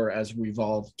outdoor, as we've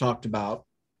all talked about,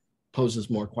 poses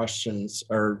more questions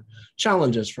or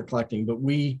challenges for collecting. But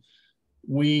we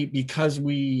because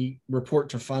we report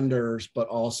to funders, but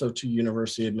also to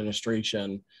university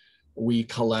administration, we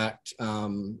collect,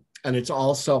 and it's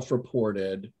all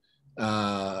self-reported,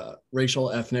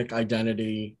 racial, ethnic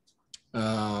identity,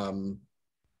 and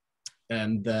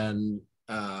then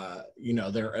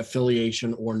their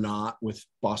affiliation or not with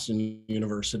Boston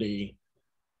University.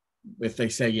 If they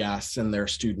say yes and they're a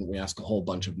student, we ask a whole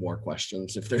bunch of more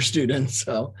questions if they're students.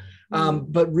 So,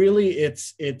 but really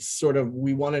it's sort of,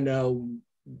 we want to know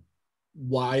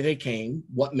why they came,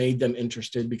 what made them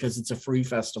interested, because it's a free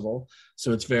festival.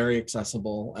 So it's very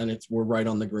accessible, and we're right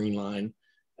on the Green Line.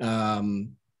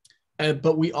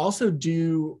 But we also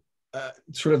do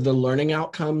sort of the learning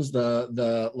outcomes,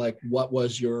 the like,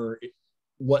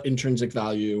 what intrinsic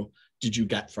value did you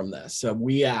get from this? So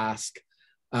we ask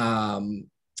a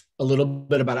little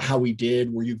bit about how we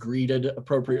did. Were you greeted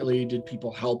appropriately? Did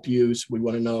people help you? So we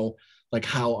want to know like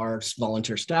how our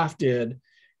volunteer staff did.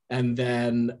 And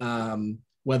then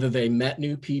whether they met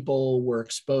new people, were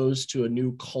exposed to a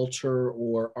new culture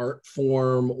or art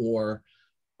form or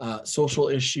social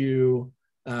issue,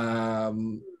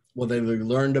 whether they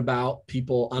learned about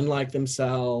people unlike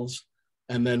themselves,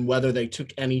 and then whether they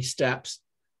took any steps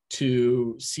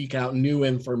to seek out new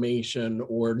information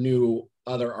or new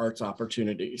other arts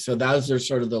opportunities. So those are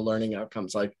sort of the learning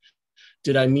outcomes. Like,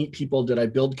 did I meet people? Did I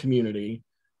build community?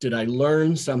 Did I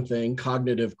learn something,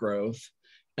 cognitive growth?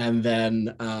 And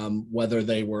then whether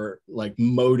they were like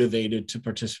motivated to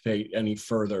participate any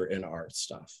further in art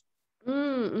stuff.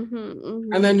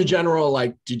 And then the general,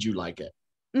 like, did you like it?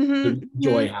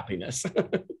 Joy, happiness.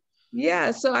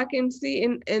 Yeah, so I can see,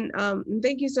 and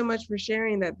thank you so much for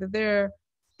sharing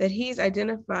that he's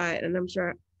identified, and I'm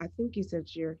sure, I think you said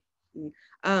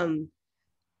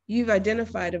you've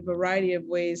identified a variety of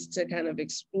ways to kind of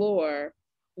explore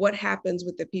what happens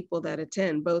with the people that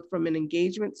attend, both from an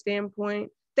engagement standpoint.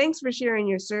 Thanks for sharing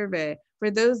your survey. For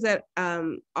those that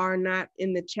are not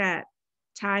in the chat,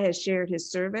 Ty has shared his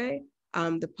survey,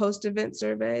 the post-event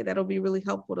survey. That'll be really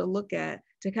helpful to look at,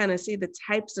 to kind of see the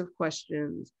types of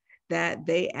questions that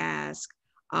they ask,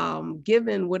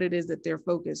 given what it is that they're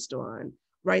focused on,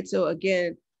 right? So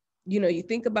again, you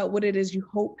think about what it is you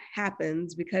hope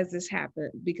happens because this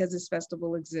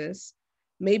festival exists.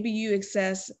 Maybe you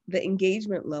assess the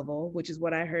engagement level, which is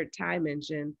what I heard Ty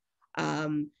mention.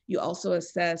 You also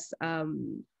assess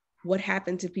what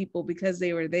happened to people because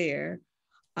they were there.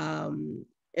 And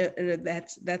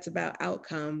that's about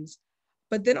outcomes,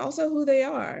 but then also who they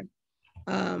are.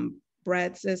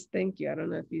 Brad says, thank you. I don't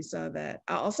know if you saw that.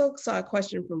 I also saw a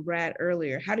question from Brad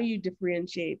earlier. How do you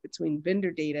differentiate between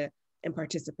vendor data and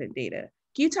participant data?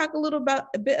 Can you talk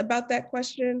a bit about that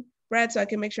question, Brad, so I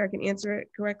can make sure I can answer it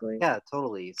correctly? Yeah,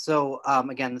 totally. So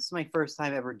again, this is my first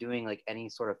time ever doing like any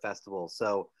sort of festival.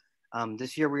 So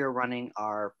this year we are running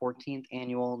our 14th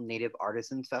annual Native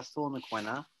Artisans Festival in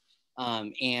La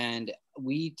Quena. And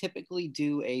we typically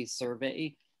do a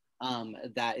survey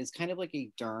that is kind of like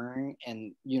a during,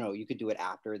 and you could do it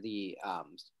after the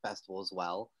festival as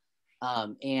well.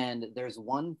 And there's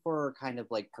one for kind of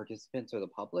like participants or the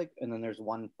public, and then there's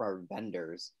one for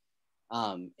vendors.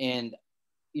 And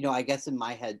I guess in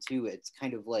my head too, it's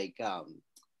kind of like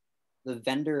the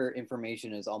vendor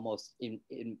information is almost in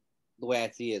the way I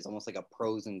see it is almost like a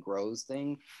pros and grows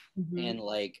thing. And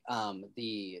like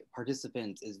the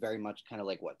participants is very much kind of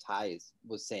like what Ty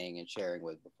was saying and sharing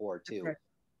with before too. Okay.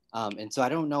 And so I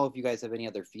don't know if you guys have any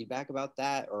other feedback about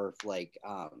that, or if like,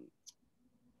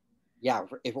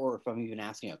 if I'm even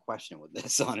asking a question with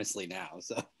this honestly now.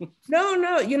 So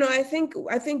no, I think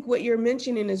what you're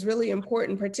mentioning is really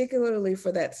important, particularly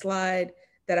for that slide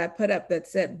that I put up that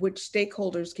said, which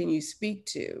stakeholders can you speak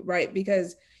to, right?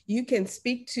 Because you can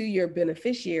speak to your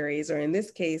beneficiaries, or in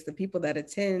this case, the people that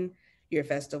attend your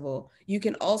festival. You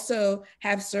can also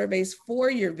have surveys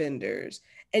for your vendors,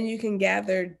 and you can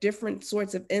gather different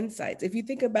sorts of insights. If you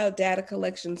think about data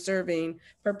collection serving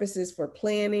purposes for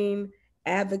planning,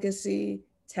 advocacy,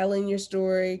 telling your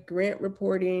story, grant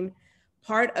reporting,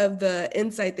 part of the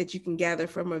insight that you can gather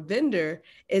from a vendor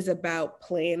is about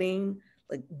planning.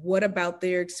 Like, what about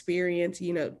their experience?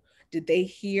 You know, did they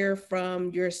hear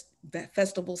from your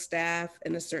festival staff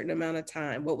in a certain amount of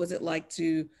time? What was it like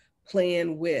to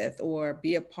plan with or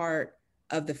be a part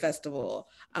of the festival?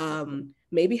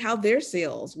 Maybe how their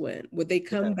sales went. Would they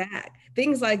come back?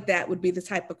 Things like that would be the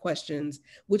type of questions,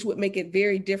 which would make it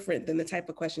very different than the type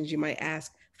of questions you might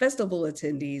ask festival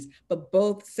attendees. But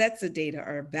both sets of data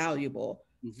are valuable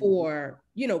for,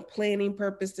 you know, planning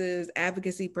purposes,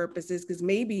 advocacy purposes, because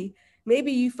maybe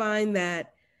you find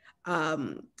that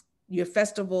your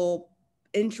festival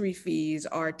entry fees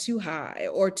are too high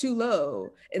or too low.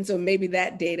 And so maybe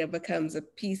that data becomes a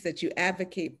piece that you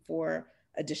advocate for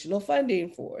additional funding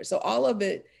for. So all of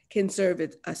it can serve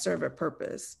a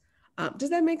purpose. Does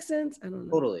that make sense? I don't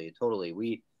know. Totally.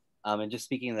 We, and just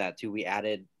speaking of that too, I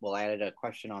added a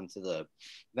question onto the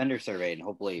vendor survey, and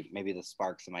hopefully maybe this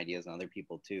sparks some ideas in other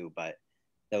people too. But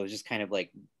that was just kind of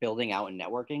like building out and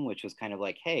networking, which was kind of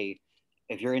like, hey,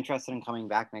 if you're interested in coming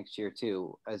back next year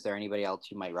too, is there anybody else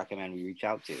you might recommend we reach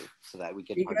out to so that we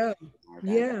could?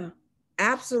 Yeah,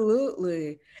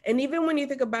 absolutely. And even when you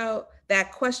think about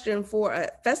that question for a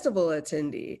festival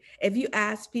attendee, if you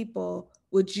ask people,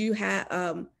 would you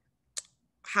have,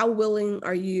 how willing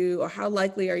are you or how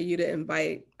likely are you to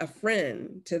invite a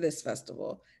friend to this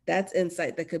festival? That's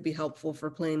insight that could be helpful for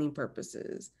planning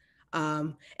purposes.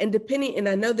 And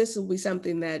I know this will be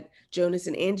something that Jonas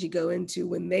and Angie go into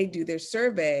when they do their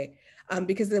survey,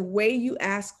 because the way you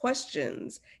ask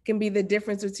questions can be the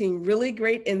difference between really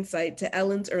great insight, to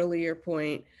Ellen's earlier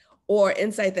point, or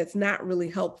insight that's not really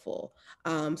helpful.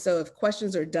 So if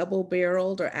questions are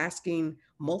double-barreled or asking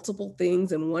multiple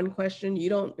things in one question, you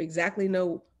don't exactly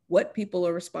know what people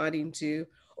are responding to.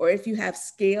 Or if you have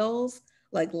scales,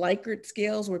 like Likert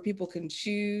scales where people can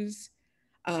choose,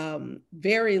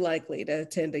 very likely to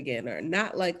attend again or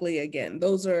not likely again.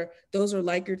 Those are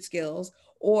Likert scales.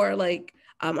 Or like,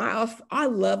 I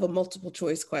love a multiple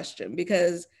choice question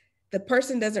because the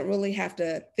person doesn't really have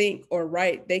to think or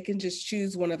write. They can just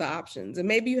choose one of the options. And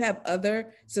maybe you have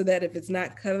other, so that if it's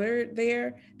not covered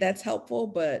there, that's helpful,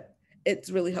 but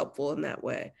it's really helpful in that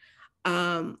way.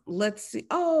 Let's see.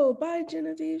 Oh, bye,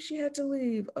 Genevieve. She had to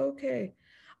leave. Okay.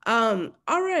 All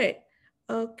right.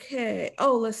 Okay.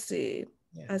 Oh, let's see.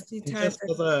 Yeah. I see time. Just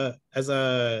as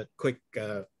a quick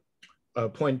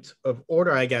point of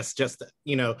order, I guess, just,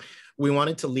 you know, we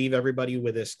wanted to leave everybody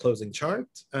with this closing chart,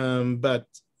 but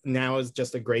now is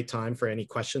just a great time for any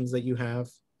questions that you have.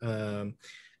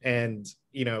 And,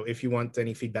 you know, if you want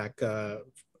any feedback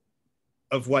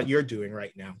of what you're doing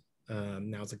right now,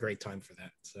 now's a great time for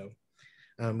that. So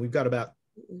we've got about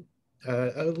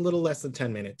a little less than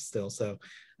 10 minutes still. So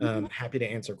happy to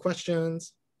answer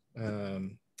questions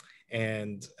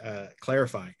and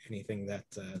clarify anything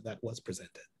that was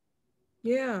presented.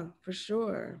 Yeah, for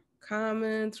sure.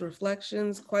 Comments,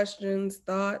 reflections, questions,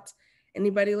 thoughts.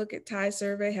 Anybody look at Ty's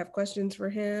survey, have questions for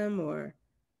him? Or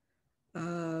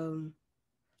I'm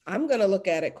gonna look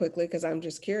at it quickly because I'm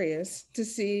just curious to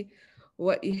see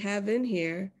what you have in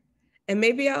here. And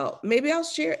maybe I'll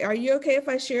share. Are you okay if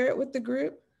I share it with the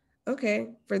group? Okay,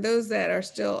 for those that are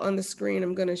still on the screen,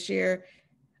 I'm gonna share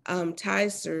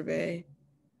Ty's survey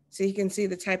so you can see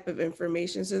the type of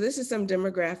information. So this is some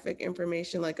demographic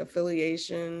information like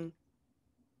affiliation.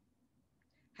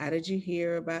 How did you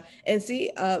hear about, and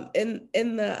see, in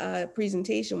the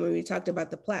presentation when we talked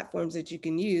about the platforms that you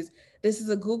can use, this is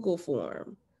a Google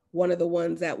form, one of the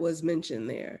ones that was mentioned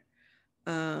there.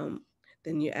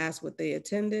 Then you ask what they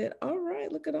attended. All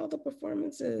right, look at all the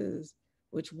performances,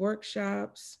 which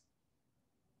workshops,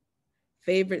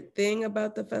 favorite thing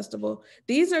about the festival.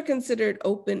 These are considered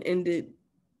open-ended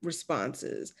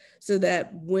responses, so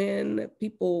that when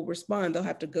people respond, they'll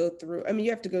have to go through, I mean,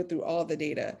 you have to go through all the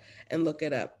data and look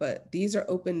it up, but these are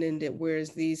open-ended,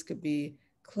 whereas these could be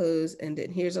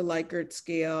closed-ended. Here's a Likert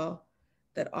scale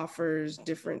that offers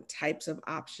different types of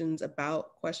options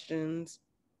about questions.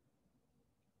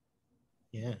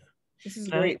 Yeah. This is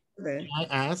great. Can I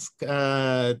ask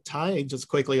Ty just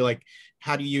quickly, like,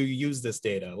 how do you use this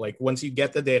data? Like, once you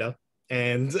get the data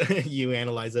and you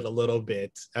analyze it a little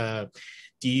bit,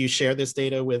 do you share this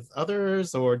data with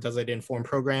others, or does it inform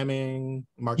programming,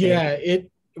 marketing? Yeah,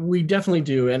 we definitely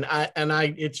do. And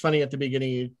I it's funny, at the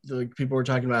beginning, like, people were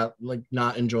talking about like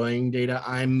not enjoying data.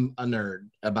 I'm a nerd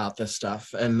about this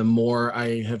stuff. And the more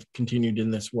I have continued in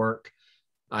this work,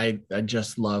 I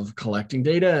just love collecting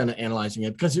data and analyzing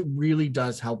it because it really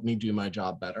does help me do my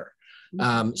job better.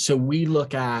 So we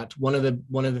look at one of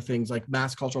the things, like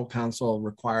Mass Cultural Council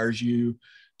requires you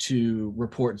to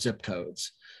report zip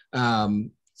codes.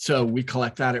 So we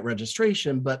collect that at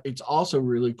registration, but it's also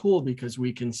really cool because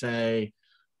we can say,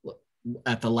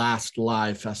 at the last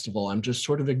live festival, I'm just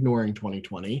sort of ignoring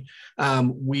 2020.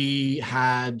 We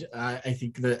had, I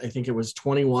think it was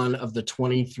 21 of the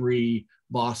 23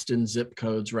 Boston zip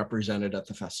codes represented at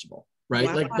the festival, right?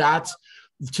 Wow. Like that's,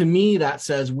 to me, that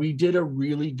says we did a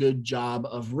really good job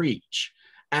of reach,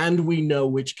 and we know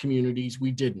which communities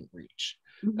we didn't reach.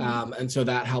 And so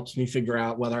that helps me figure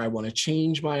out whether I want to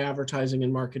change my advertising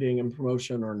and marketing and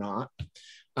promotion or not.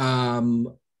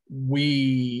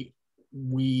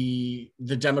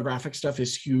 The demographic stuff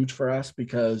is huge for us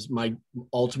because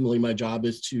ultimately my job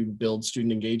is to build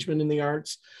student engagement in the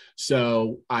arts.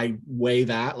 So I weigh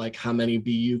that, like how many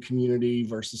BU community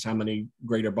versus how many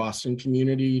greater Boston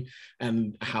community,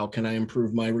 and how can I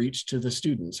improve my reach to the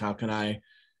students? How can I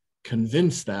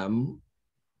convince them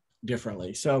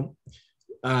differently? So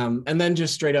and then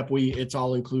just straight up, it's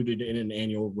all included in an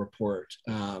annual report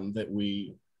that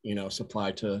we,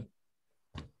 supply to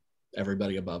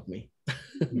everybody above me.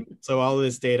 So all of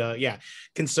this data,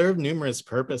 can serve numerous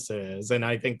purposes. And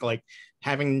I think like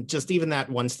having just even that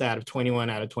one stat of 21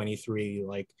 out of 23,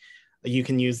 like you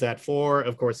can use that for,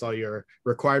 of course, all your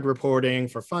required reporting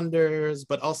for funders,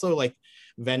 but also like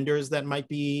vendors that might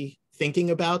be thinking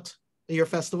about your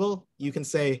festival. You can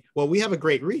say, well, we have a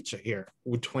great reach here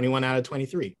with 21 out of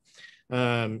 23.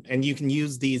 And you can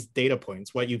use these data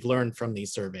points, what you've learned from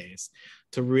these surveys,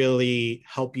 to really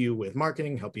help you with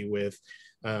marketing, help you with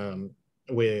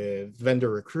vendor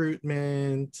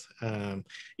recruitment.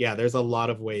 There's a lot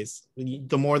of ways.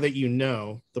 The more that you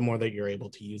know, the more that you're able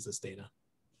to use this data.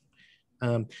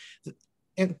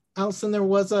 And Allison, there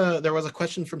was a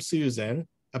question from Susan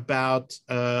about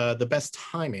the best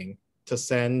timing to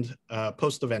send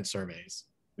post-event surveys,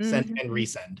 send and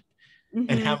resend,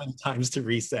 and how many times to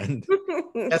resend.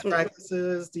 Best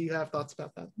practices, do you have thoughts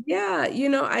about that? Yeah,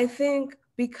 I think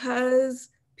because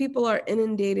people are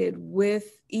inundated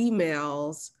with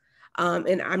emails,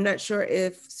 and I'm not sure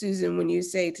if, Susan, when you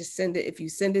say to send it, if you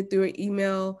send it through an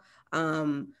email,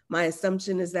 my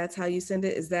assumption is that's how you send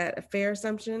it. Is that a fair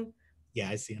assumption? Yeah,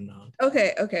 I see a nod.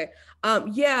 Okay.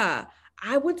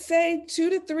 I would say 2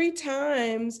 to 3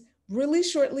 times really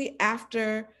shortly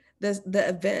after the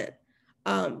event.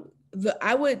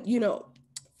 I would,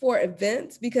 for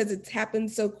events, because it's happened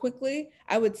so quickly,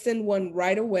 I would send one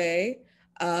right away.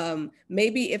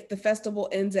 Maybe if the festival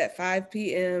ends at 5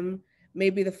 p.m.,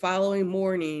 maybe the following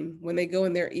morning when they go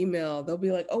in their email, they'll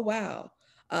be like, oh, wow,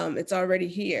 it's already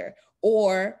here.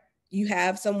 Or you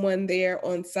have someone there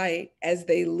on site as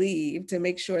they leave to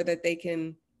make sure that they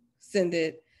can send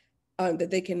it, that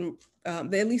they can,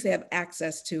 at least they have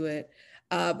access to it.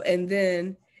 And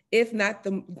then if not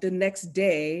the next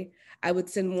day, I would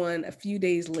send one a few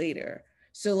days later.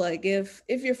 So like if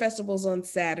your festival's on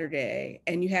Saturday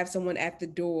and you have someone at the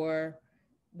door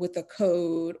with a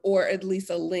code or at least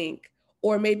a link,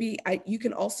 or maybe you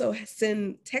can also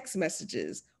send text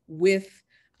messages with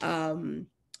the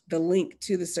link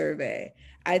to the survey.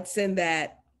 I'd send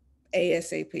that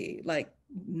ASAP, like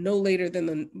no later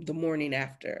than the morning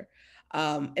after.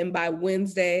 And by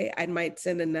Wednesday, I might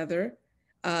send another,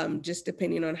 just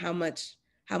depending on how much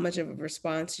of a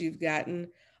response you've gotten.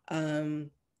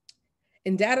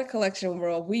 In data collection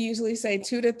world, we usually say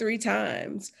 2 to 3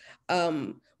 times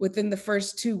within the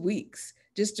first 2 weeks,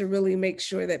 just to really make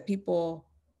sure that people,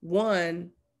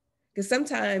 one, because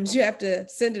sometimes you have to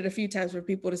send it a few times for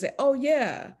people to say, oh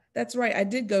yeah, that's right, I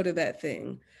did go to that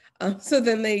thing. So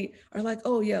then they are like,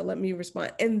 oh yeah, let me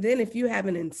respond. And then if you have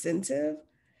an incentive,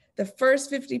 the first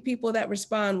 50 people that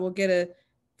respond will get a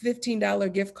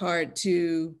 $15 gift card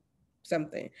to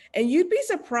something. And you'd be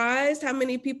surprised how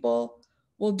many people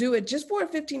will do it just for a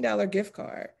 $15 gift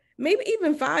card, maybe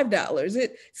even $5.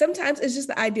 Sometimes it's just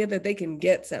the idea that they can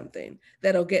get something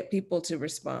that'll get people to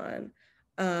respond.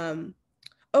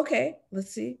 Okay,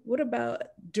 let's see. What about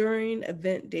during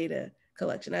event data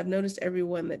collection? I've noticed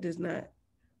everyone that does not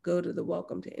go to the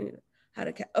welcome to any,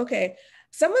 okay.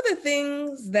 Some of the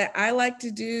things that I like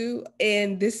to do,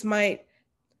 and this might,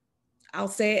 I'll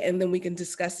say it and then we can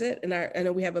discuss it. And I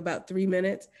know we have about 3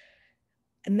 minutes.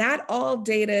 Not all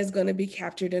data is going to be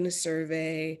captured in a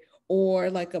survey or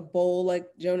like a bowl, like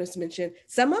Jonas mentioned.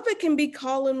 Some of it can be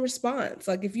call and response.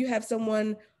 Like if you have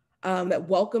someone that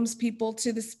welcomes people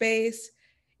to the space,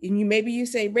 and maybe you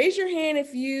say, raise your hand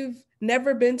if you've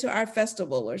never been to our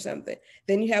festival or something.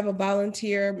 Then you have a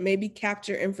volunteer, maybe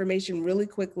capture information really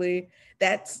quickly.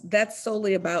 That's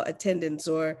solely about attendance,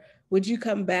 or would you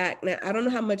come back? Now, I don't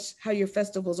know how your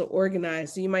festivals are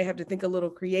organized, so you might have to think a little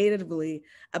creatively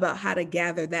about how to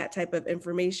gather that type of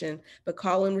information, but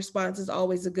call and response is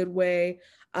always a good way.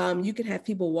 You can have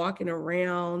people walking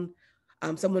around.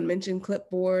 Someone mentioned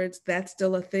clipboards, that's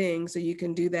still a thing, so you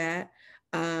can do that.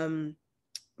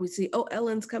 We see, oh,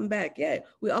 Ellen's come back. Yeah,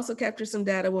 we also capture some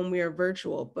data when we are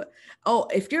virtual, but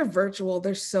if you're virtual,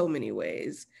 there's so many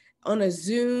ways. On a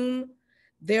Zoom,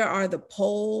 there are the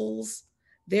polls,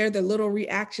 there are the little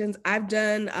reactions. I've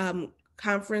done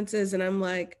conferences and I'm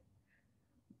like,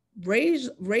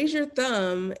 raise your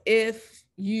thumb if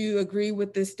you agree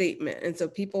with this statement. And so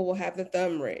people will have the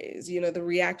thumb raised, the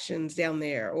reactions down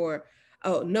there, or,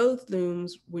 oh, no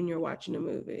thumbs when you're watching a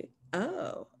movie.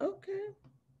 Oh, okay.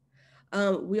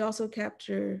 We also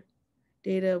capture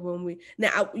data when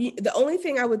the only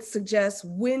thing I would suggest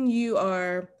when you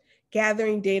are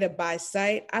gathering data by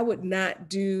site, I would not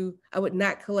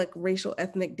collect racial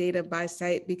ethnic data by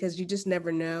site, because you just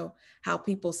never know how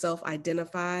people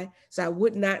self-identify. So I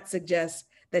would not suggest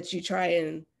that you try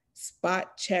and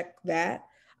spot check that.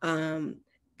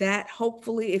 That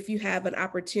hopefully, if you have an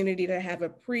opportunity to have a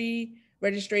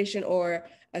pre-registration or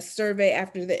a survey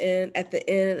at the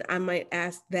end, I might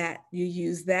ask that you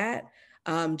use that.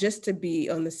 Just to be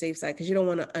on the safe side, because you don't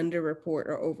want to underreport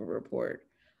or overreport.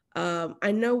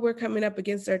 I know we're coming up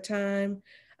against our time.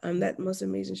 That most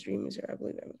amazing streaming service, I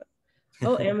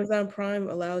believe. Amazon Prime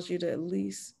allows you to at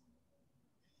least.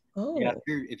 Yeah,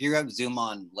 if you have Zoom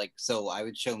on, like, so I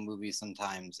would show movies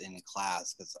sometimes in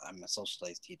class because I'm a social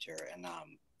studies teacher, and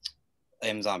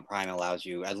Amazon Prime allows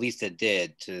you, at least it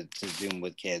did, to Zoom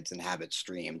with kids and have it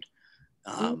streamed.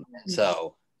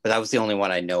 So, but that was the only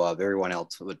one I know of. Everyone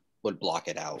else would block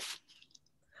it out.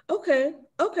 Okay,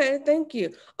 thank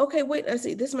you. Okay, wait, I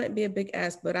see, this might be a big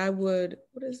ask, but what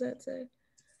does that say?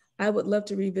 I would love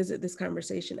to revisit this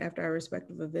conversation after our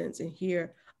respective events and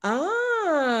hear,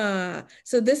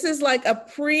 so this is like a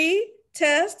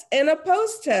pre-test and a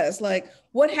post-test. Like,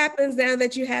 what happens now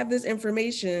that you have this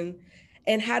information,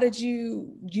 and how did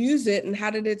you use it, and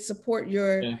how did it support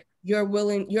your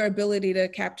ability to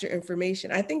capture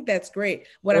information? I think that's great.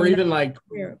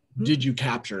 Did you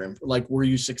capture, like, were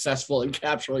you successful in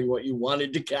capturing what you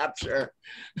wanted to capture?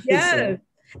 Yes.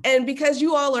 And because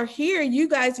you all are here, you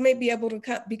guys may be able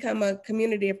to become a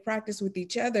community of practice with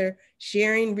each other,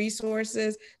 sharing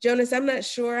resources. Jonas, I'm not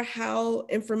sure how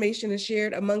information is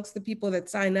shared amongst the people that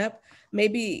sign up.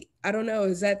 Maybe, I don't know,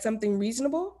 is that something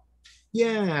reasonable?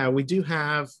 Yeah, we do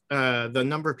have the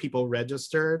number of people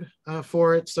registered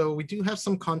for it. So we do have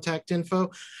some contact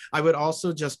info. I would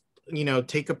also just,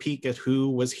 take a peek at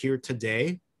who was here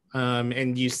today,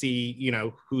 and you see,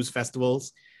 whose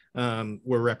festivals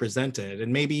were represented,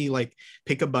 and maybe like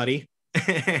pick a buddy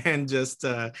and just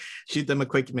shoot them a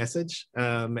quick message,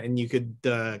 and you could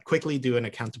quickly do an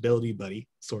accountability buddy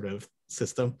sort of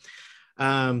system.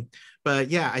 But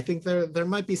yeah, I think there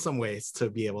might be some ways to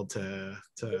be able to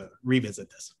revisit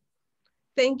this.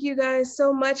 Thank you guys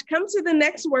so much. Come to the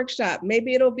next workshop.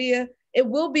 Maybe it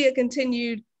will be a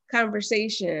continued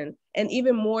conversation and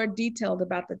even more detailed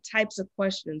about the types of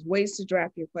questions, ways to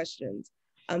draft your questions.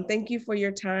 Thank you for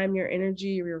your time, your energy,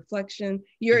 your reflection,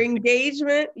 your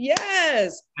engagement.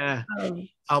 Yes.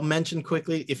 I'll mention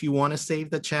quickly, if you want to save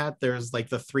the chat, there's like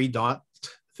the 3-dot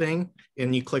thing,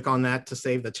 and you click on that to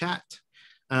save the chat.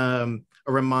 A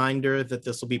reminder that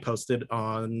this will be posted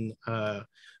on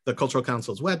the Cultural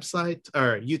Council's website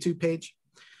or YouTube page.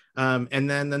 And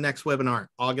then the next webinar,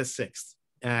 August 6th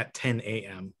at 10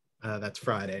 a.m. That's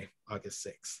Friday, August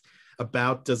 6th,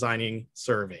 about designing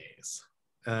surveys.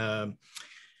 Yeah,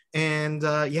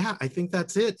 I think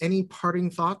that's it. Any parting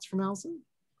thoughts from Allison?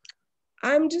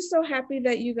 I'm just so happy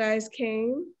that you guys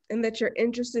came and that you're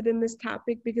interested in this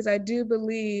topic, because I do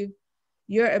believe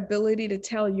your ability to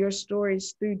tell your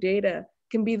stories through data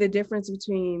can be the difference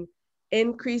between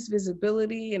increased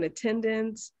visibility and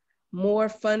attendance, more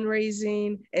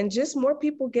fundraising, and just more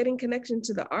people getting connection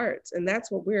to the arts. And that's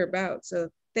what we're about. So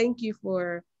thank you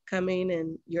for coming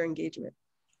and your engagement.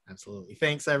 Absolutely.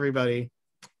 Thanks, everybody.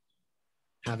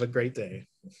 Have a great day.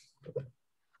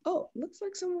 Oh, looks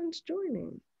like someone's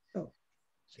joining. Oh,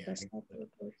 yeah,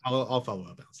 I'll follow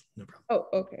up, Allison. No problem. Oh,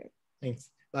 okay. Thanks.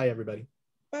 Bye, everybody.